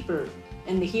bit deeper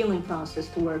in the healing process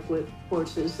to work with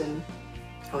horses, and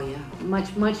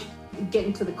much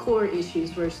getting to the core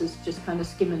issues versus just kind of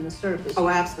skimming the surface. Oh,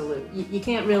 absolutely. You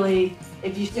can't really,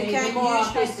 if you say you can't more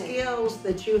use your authentic. skills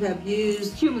that you have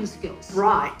used. Human skills.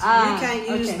 Right. You can't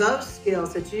use okay. those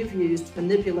skills that you've used to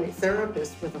manipulate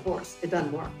therapists with a horse. It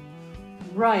doesn't work.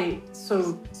 Right.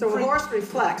 So a horse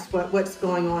reflects what's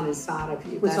going on inside of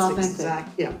you. What's That's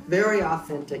authentic. Very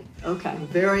authentic. Okay.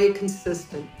 Very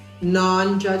consistent,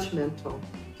 non-judgmental.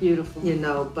 Beautiful. You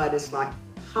know, but it's like,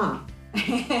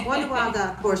 wonder why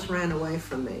that horse ran away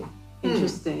from me.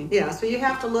 Interesting. Yeah, so you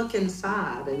have to look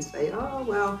inside and say, oh,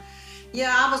 well,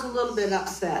 yeah, I was a little bit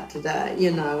upset today,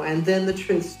 you know, and then the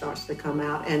truth starts to come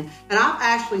out. And I've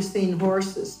actually seen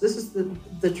horses, this is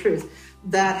the truth,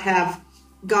 that have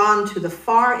gone to the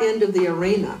far end of the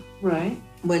arena. Right.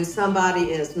 When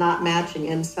somebody is not matching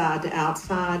inside to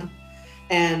outside.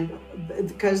 And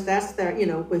because that's their, you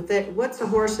know, what's a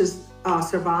horse's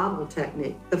survival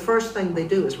technique? The first thing they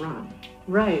do is run.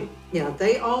 Right. Yeah,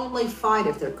 they only fight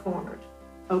if they're cornered.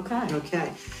 Okay.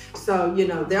 Okay. So, you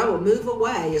know, they will move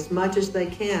away as much as they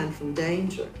can from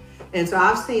danger. And so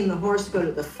I've seen the horse go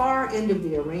to the far end of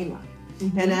the arena.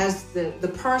 Mm-hmm. And as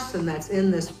the person that's in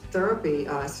this therapy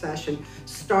session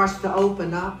starts to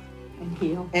open up and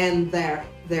heal, and their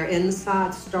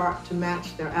inside start to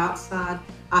match their outside,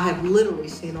 I have literally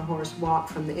seen a horse walk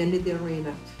from the end of the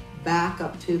arena back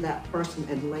up to that person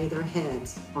and lay their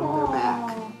heads on their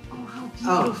back. Oh,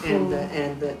 how beautiful.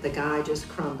 And the guy just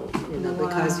crumbled, you know,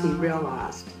 because he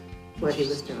realized what he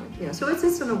was doing. Yeah, so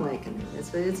it's an awakening.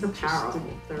 It's a powerful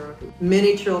therapy.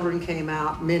 Many children came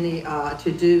out,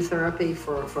 to do therapy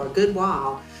for a good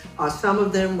while. Some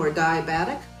of them were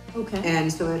diabetic. Okay.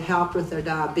 And so it helped with their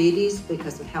diabetes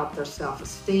because it helped their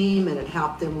self-esteem, and it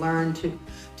helped them learn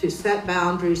to set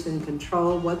boundaries and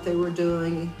control what they were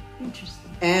doing. Interesting.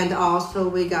 And also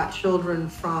we got children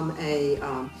from a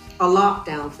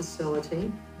lockdown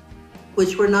facility,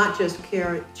 which were not just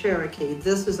Cherokee.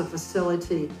 This is a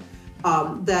facility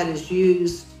that is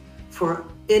used for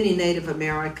any Native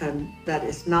American that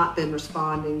has not been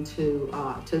responding to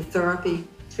therapy.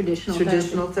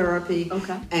 traditional therapy.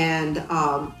 Okay. And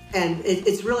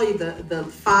it's really the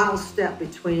final step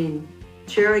between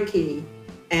Cherokee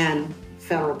and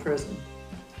federal prison.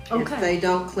 Okay. If they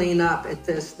don't clean up at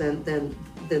this, then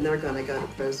they're going to go to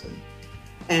prison.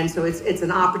 And so it's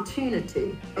an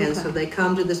opportunity. Okay. And so they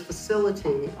come to this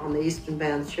facility on the eastern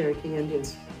band of the Cherokee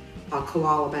Indians,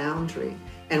 Koala Boundary.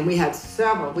 And we had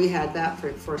that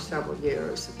for several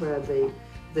years, where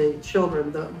the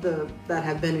children that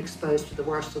have been exposed to the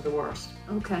worst of the worst,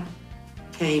 okay,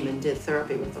 came and did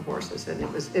therapy with the horses, and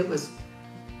it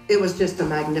was just a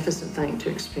magnificent thing to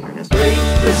experience. Break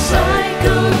the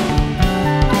cycle.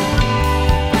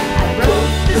 I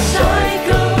broke the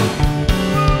cycle.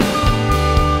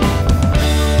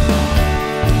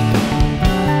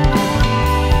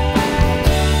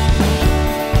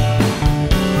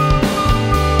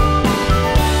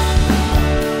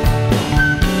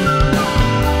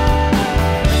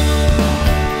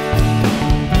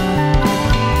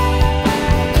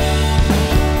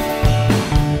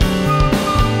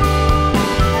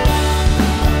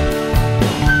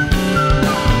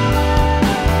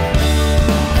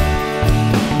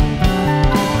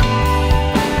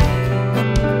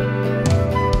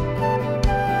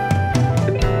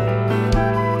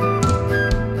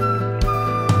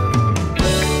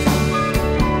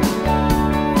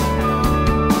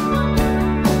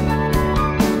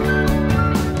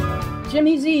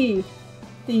 Jimmy Z,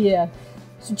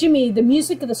 so Jimmy, the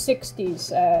music of the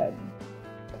 60s,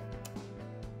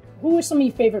 who were some of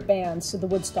your favorite bands of the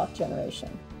Woodstock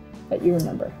generation that you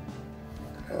remember?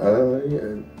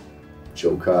 Yeah,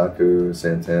 Joe Cocker,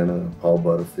 Santana, Paul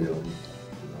Butterfield,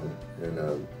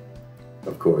 and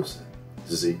of course,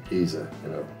 Giza, Giza.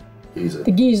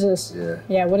 The Gizas. Yeah.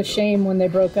 Yeah, what a shame when they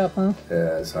broke up, huh?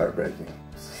 Yeah, it's heartbreaking.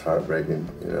 It's heartbreaking.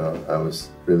 I was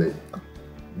really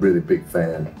big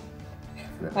fan.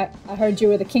 I heard you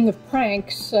were the king of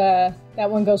pranks. That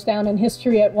one goes down in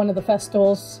history at one of the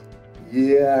festivals.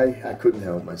 Yeah, I couldn't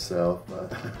help myself.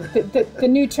 The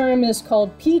new term is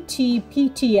called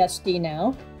PTSD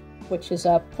now, which is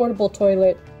a portable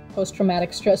toilet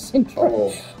post-traumatic stress syndrome.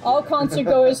 Oh. All concert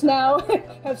goers now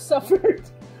have suffered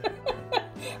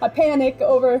a panic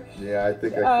over... Yeah, I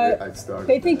think I started.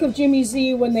 They think of Jimmy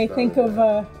Z when they think of...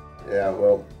 Yeah,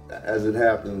 well, as it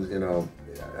happens,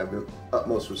 I have the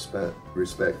utmost respect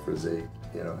for Z,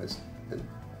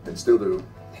 and still do.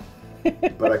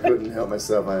 But I couldn't help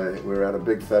myself. We were at a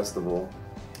big festival,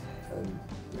 and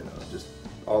just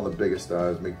all the biggest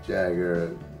stars, Mick Jagger,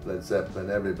 and Led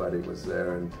Zeppelin, everybody was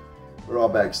there, and we're all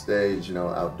backstage,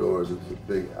 outdoors. It was a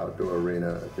big outdoor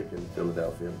arena, I think in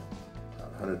Philadelphia,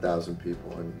 100,000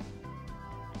 people, and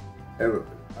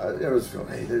it was going,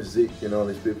 hey, there's Zeke,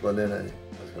 these people, and then I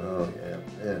was going, oh yeah,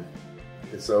 man.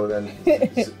 And so then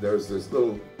there was this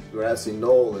little grassy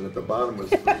knoll, and at the bottom was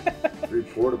three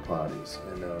porta potties,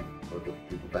 and for the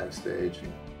people backstage.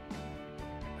 And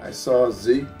I saw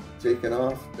Zeke taking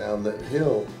off down the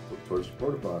hill towards the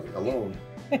porta potty alone,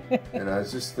 and I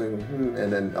was just thinking,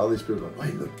 and then all these people were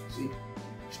like, hey, look, Zeke,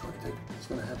 he's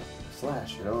going to have a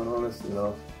slash, and all this, And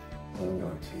I'm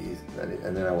going, geez,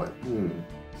 and then I went,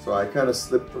 So I kind of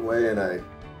slipped away, and I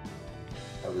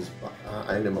was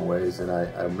behind him a ways, and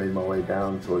I made my way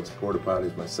down towards the porta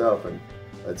potties myself, and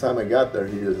by the time I got there,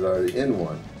 he was already in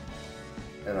one,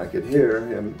 and I could hear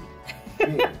him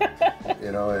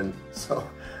and so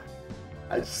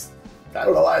I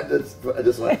don't know why,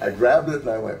 I grabbed it and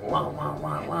I went, wow, wow,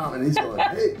 wow, wow, and he's going,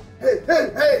 hey, hey,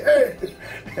 hey, hey,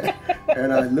 hey,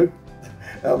 and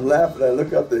I'm laughing, I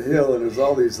look up the hill, and there's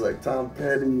all these like Tom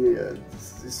Petty,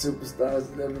 these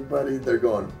superstars and everybody, they're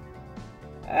going,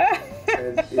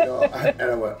 and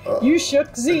I went, uh-oh. You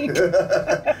shook Zeke.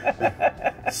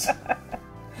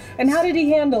 And how did he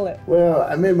handle it? Well,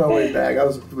 I made my way back. I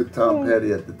was with Tom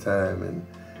Petty at the time,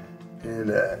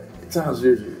 and Tom's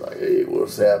usually like, hey,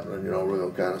 what's happening?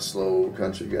 Real kind of slow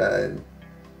country guy, and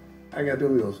I got to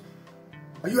him, he goes,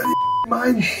 are you out of your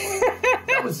mind?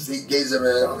 That was Zeke Giza,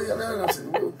 man. And I said,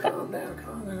 well, calm down,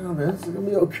 man. It's gonna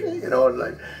be okay, and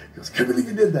like, he goes, can't believe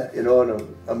you did that, and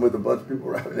I'm with a bunch of people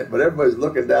around it, but everybody's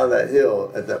looking down that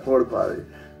hill at that porta potty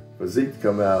for Zeke to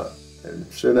come out, and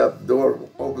sure enough, the door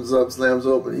opens up, slams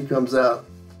open, he comes out,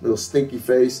 little stinky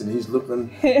face, and he's looking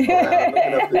around,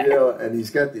 looking up the hill, and he's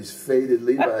got these faded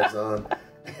Levi's on,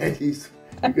 and you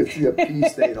could see a pee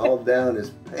stain all down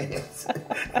his pants,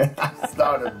 and I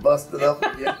started busting up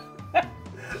again.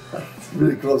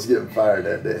 Really close to getting fired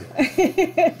that day.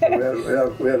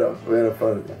 we had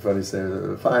a funny saying,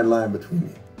 a fine line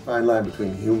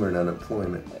between humor and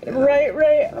unemployment. Right.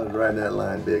 I was riding that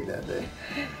line big that day.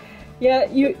 Yeah,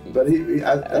 But I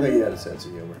think he had a sense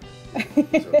of humor.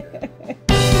 It's okay.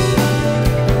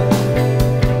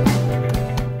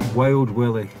 Wild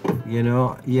Willie, you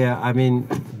know, yeah, I mean,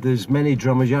 there's many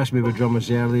drummers, you asked me about drummers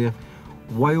earlier.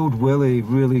 Wild Willie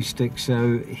really sticks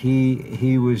out.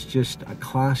 He was just a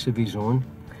class of his own.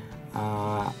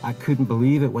 I couldn't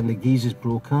believe it when the Gizas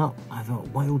broke up. I thought,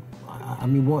 Wild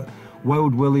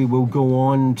Willie will go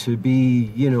on to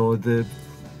be, you know, the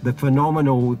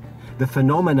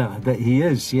phenomena that he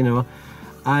is, you know.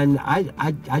 And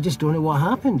I just don't know what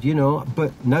happened, you know.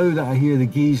 But now that I hear the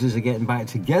Gizas are getting back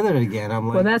together again, I'm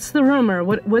like... Well, that's the rumor.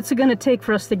 What's it going to take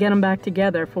for us to get them back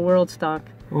together for World Stock?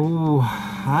 Oh,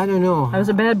 I don't know. That was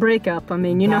a bad breakup. I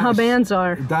mean, you know how bands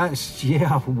are. That's,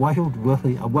 yeah, Wild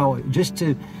Willie. Well, just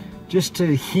to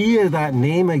hear that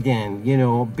name again, you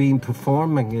know, being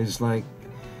performing is like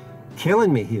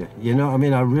killing me here, you know. I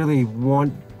mean, I really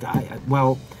want...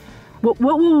 well...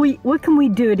 What can we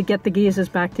do to get the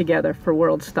Gizas back together for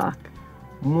World Stock?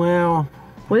 Well...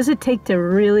 What does it take to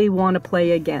really want to play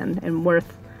again and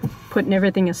worth putting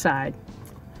everything aside?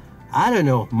 I don't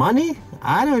know. Money?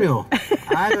 I don't know.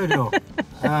 I don't know.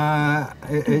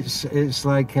 It's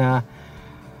like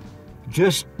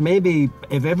just maybe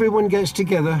if everyone gets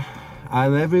together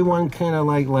and everyone kind of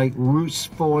like roots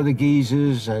for the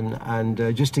Gizas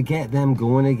and just to get them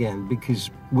going again, because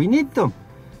we need them.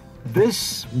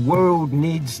 This world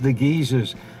needs the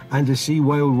Gizas, and to see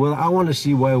Wild Willie, I want to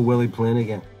see Wild Willie playing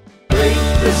again. Break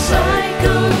the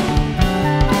cycle.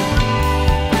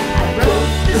 I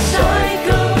broke the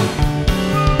cycle.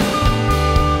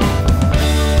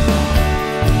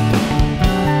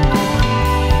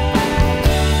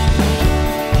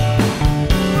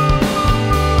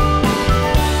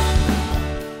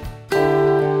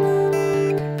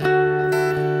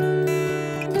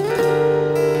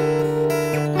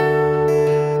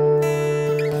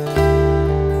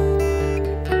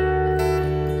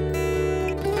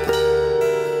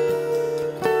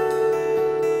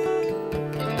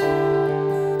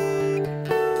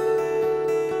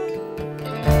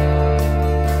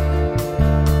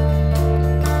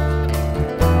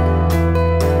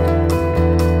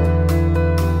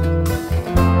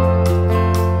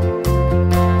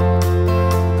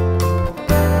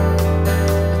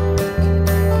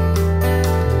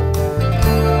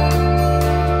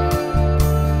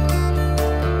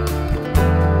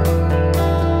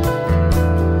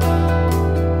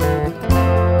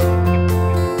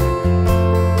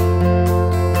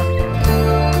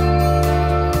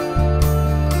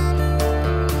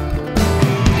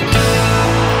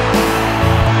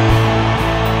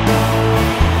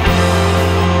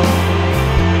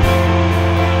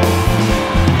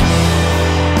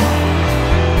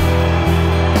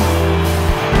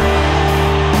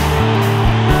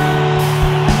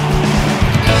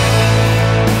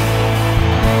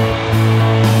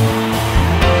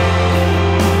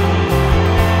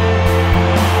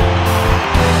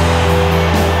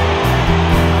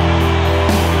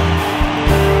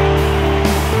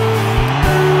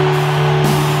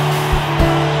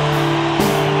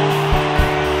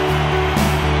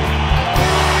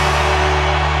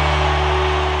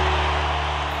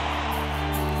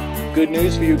 Good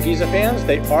news for you Giza fans,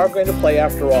 they are going to play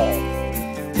after all.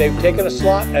 They've taken a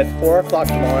slot at 4 o'clock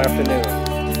tomorrow afternoon.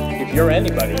 If you're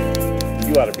anybody,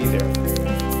 you ought to be there.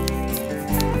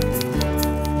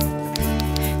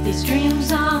 These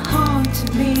dreams are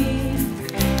haunting me.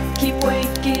 Keep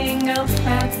waking up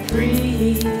at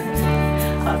 3.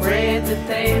 Afraid that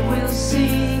they will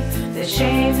see the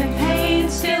shame and pain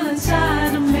still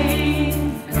inside of me.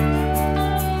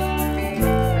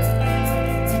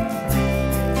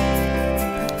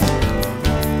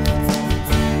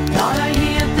 Thought I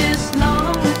heard this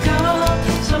long ago,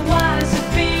 so why does it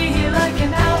feel like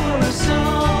an hour or so?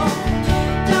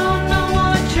 Don't know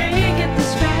what triggered the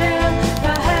spell,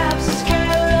 perhaps it's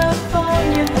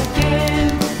California again.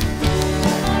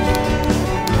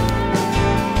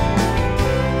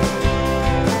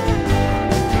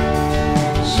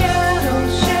 Shadow,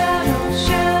 shadow,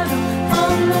 shadow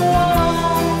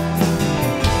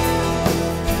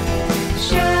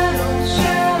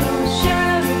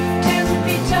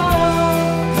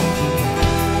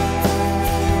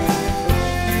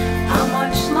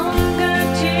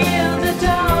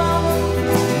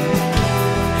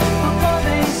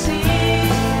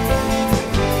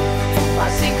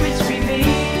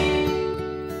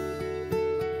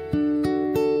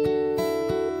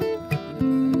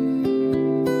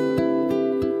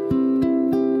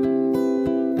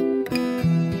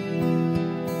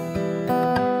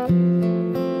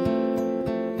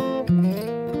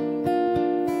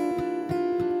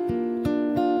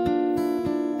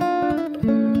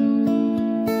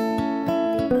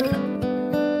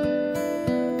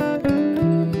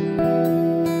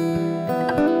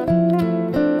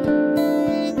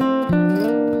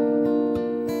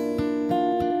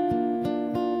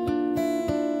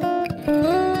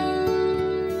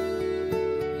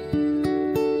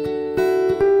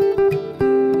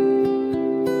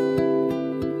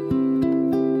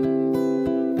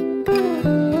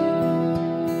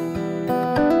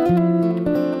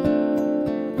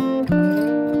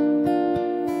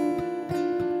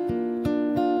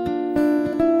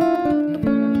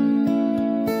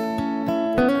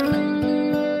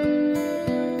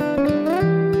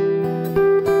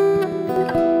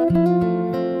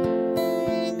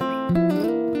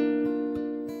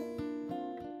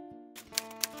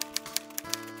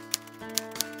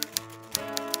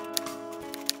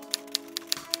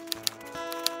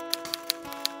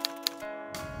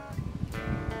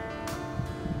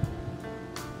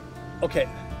Okay,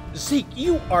 Zeke,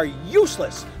 you are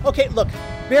useless. Okay, look,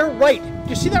 bear right. Do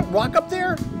you see that rock up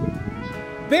there?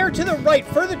 Bear to the right,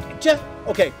 further,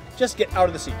 just get out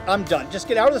of the seat. I'm done. Just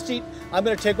get out of the seat. I'm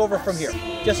going to take over from here.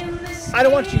 I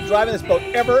don't want you driving this boat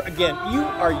ever again. You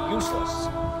are useless.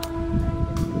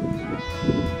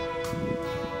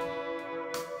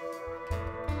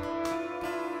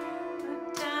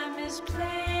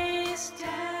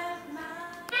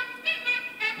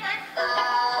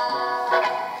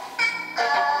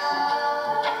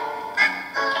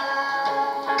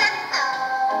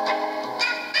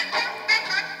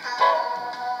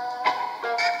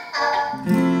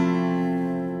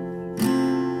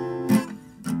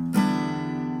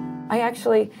 I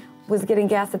actually was getting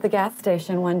gas at the gas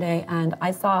station one day, and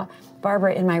I saw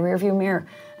Barbara in my rearview mirror,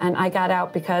 and I got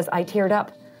out because I teared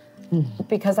up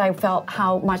because I felt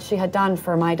how much she had done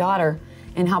for my daughter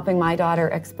in helping my daughter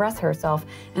express herself.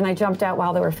 And I jumped out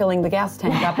while they were filling the gas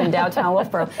tank up in downtown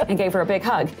Wolfboro and gave her a big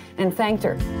hug and thanked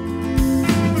her.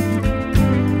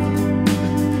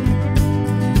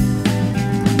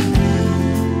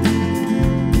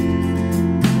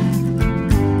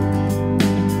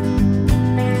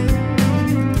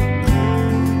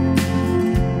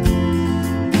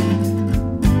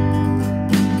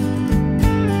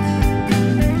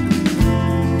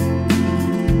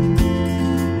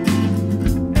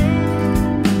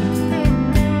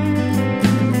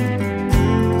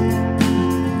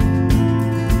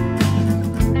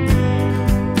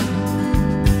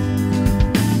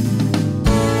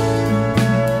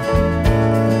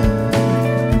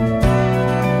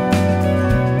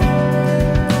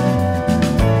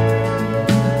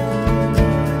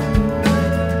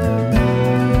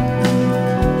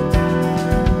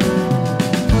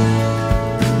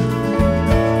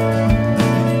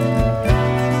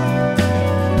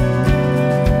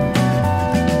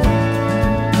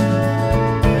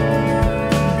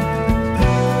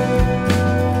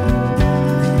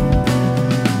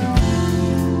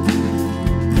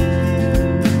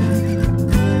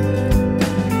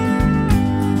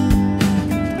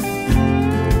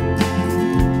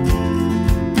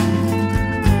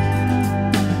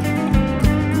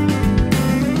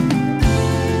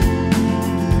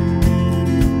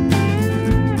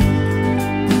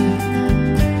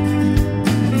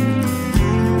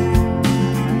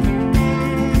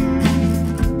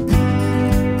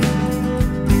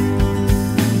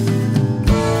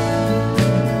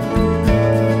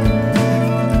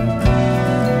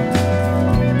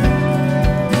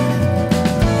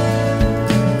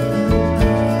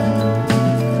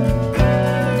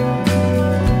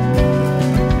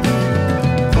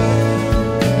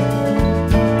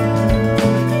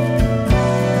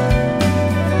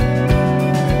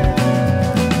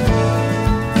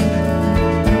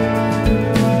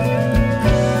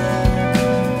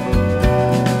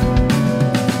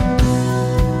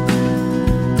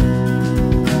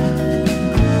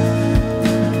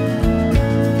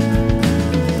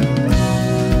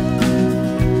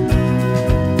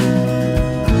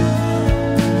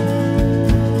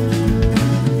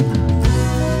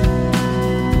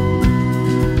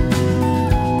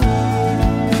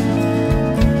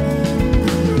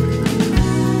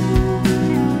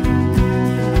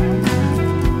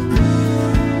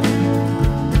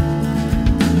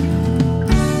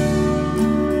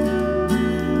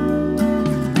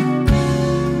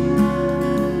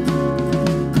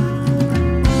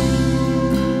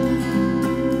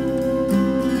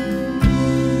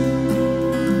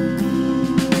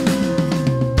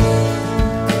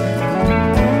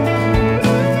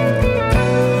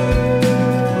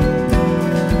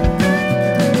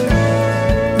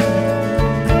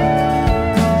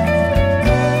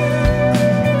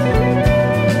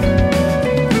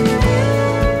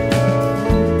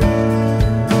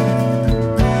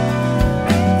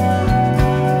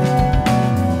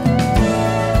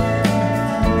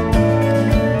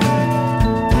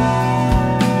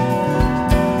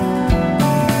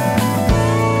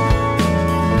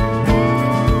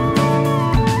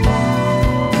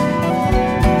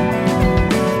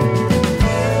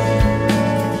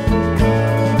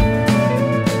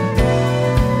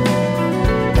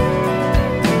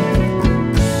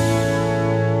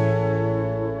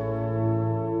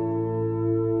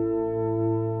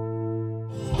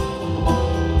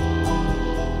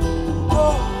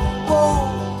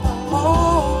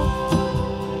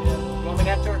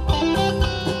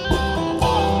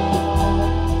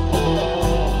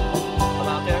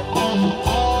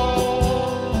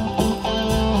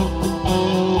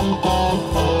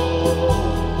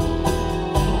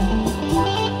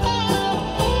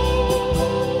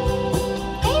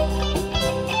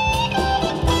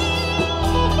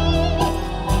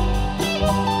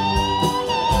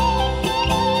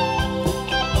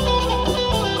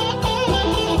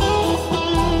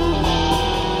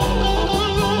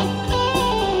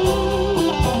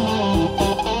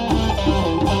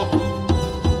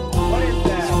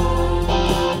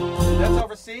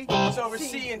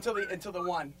 into the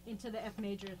 1. Into the F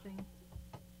major thing.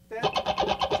 Just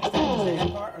the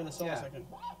end part or the solo section?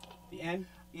 The end?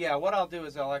 Yeah, what I'll do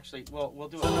is I'll actually, we'll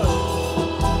do it.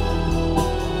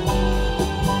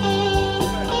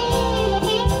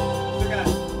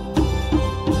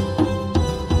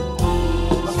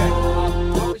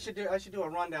 What we should do, I should do a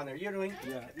run down there. You're doing?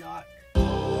 Yeah. Not.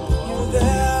 You're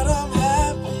there, I'm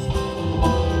happy.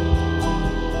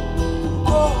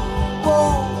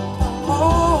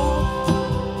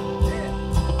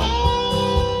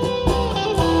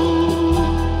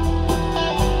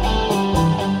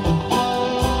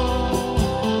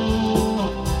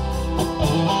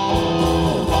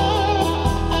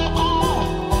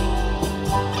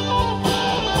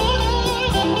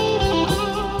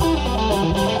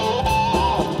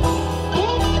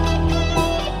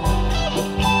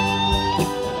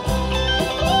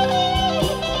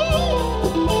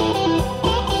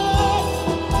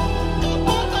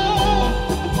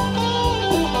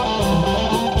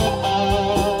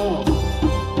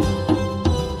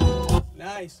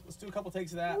 Nice. Let's do a couple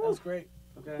takes of that. That was great.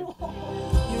 Okay.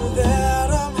 You're there,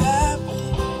 I'm happy.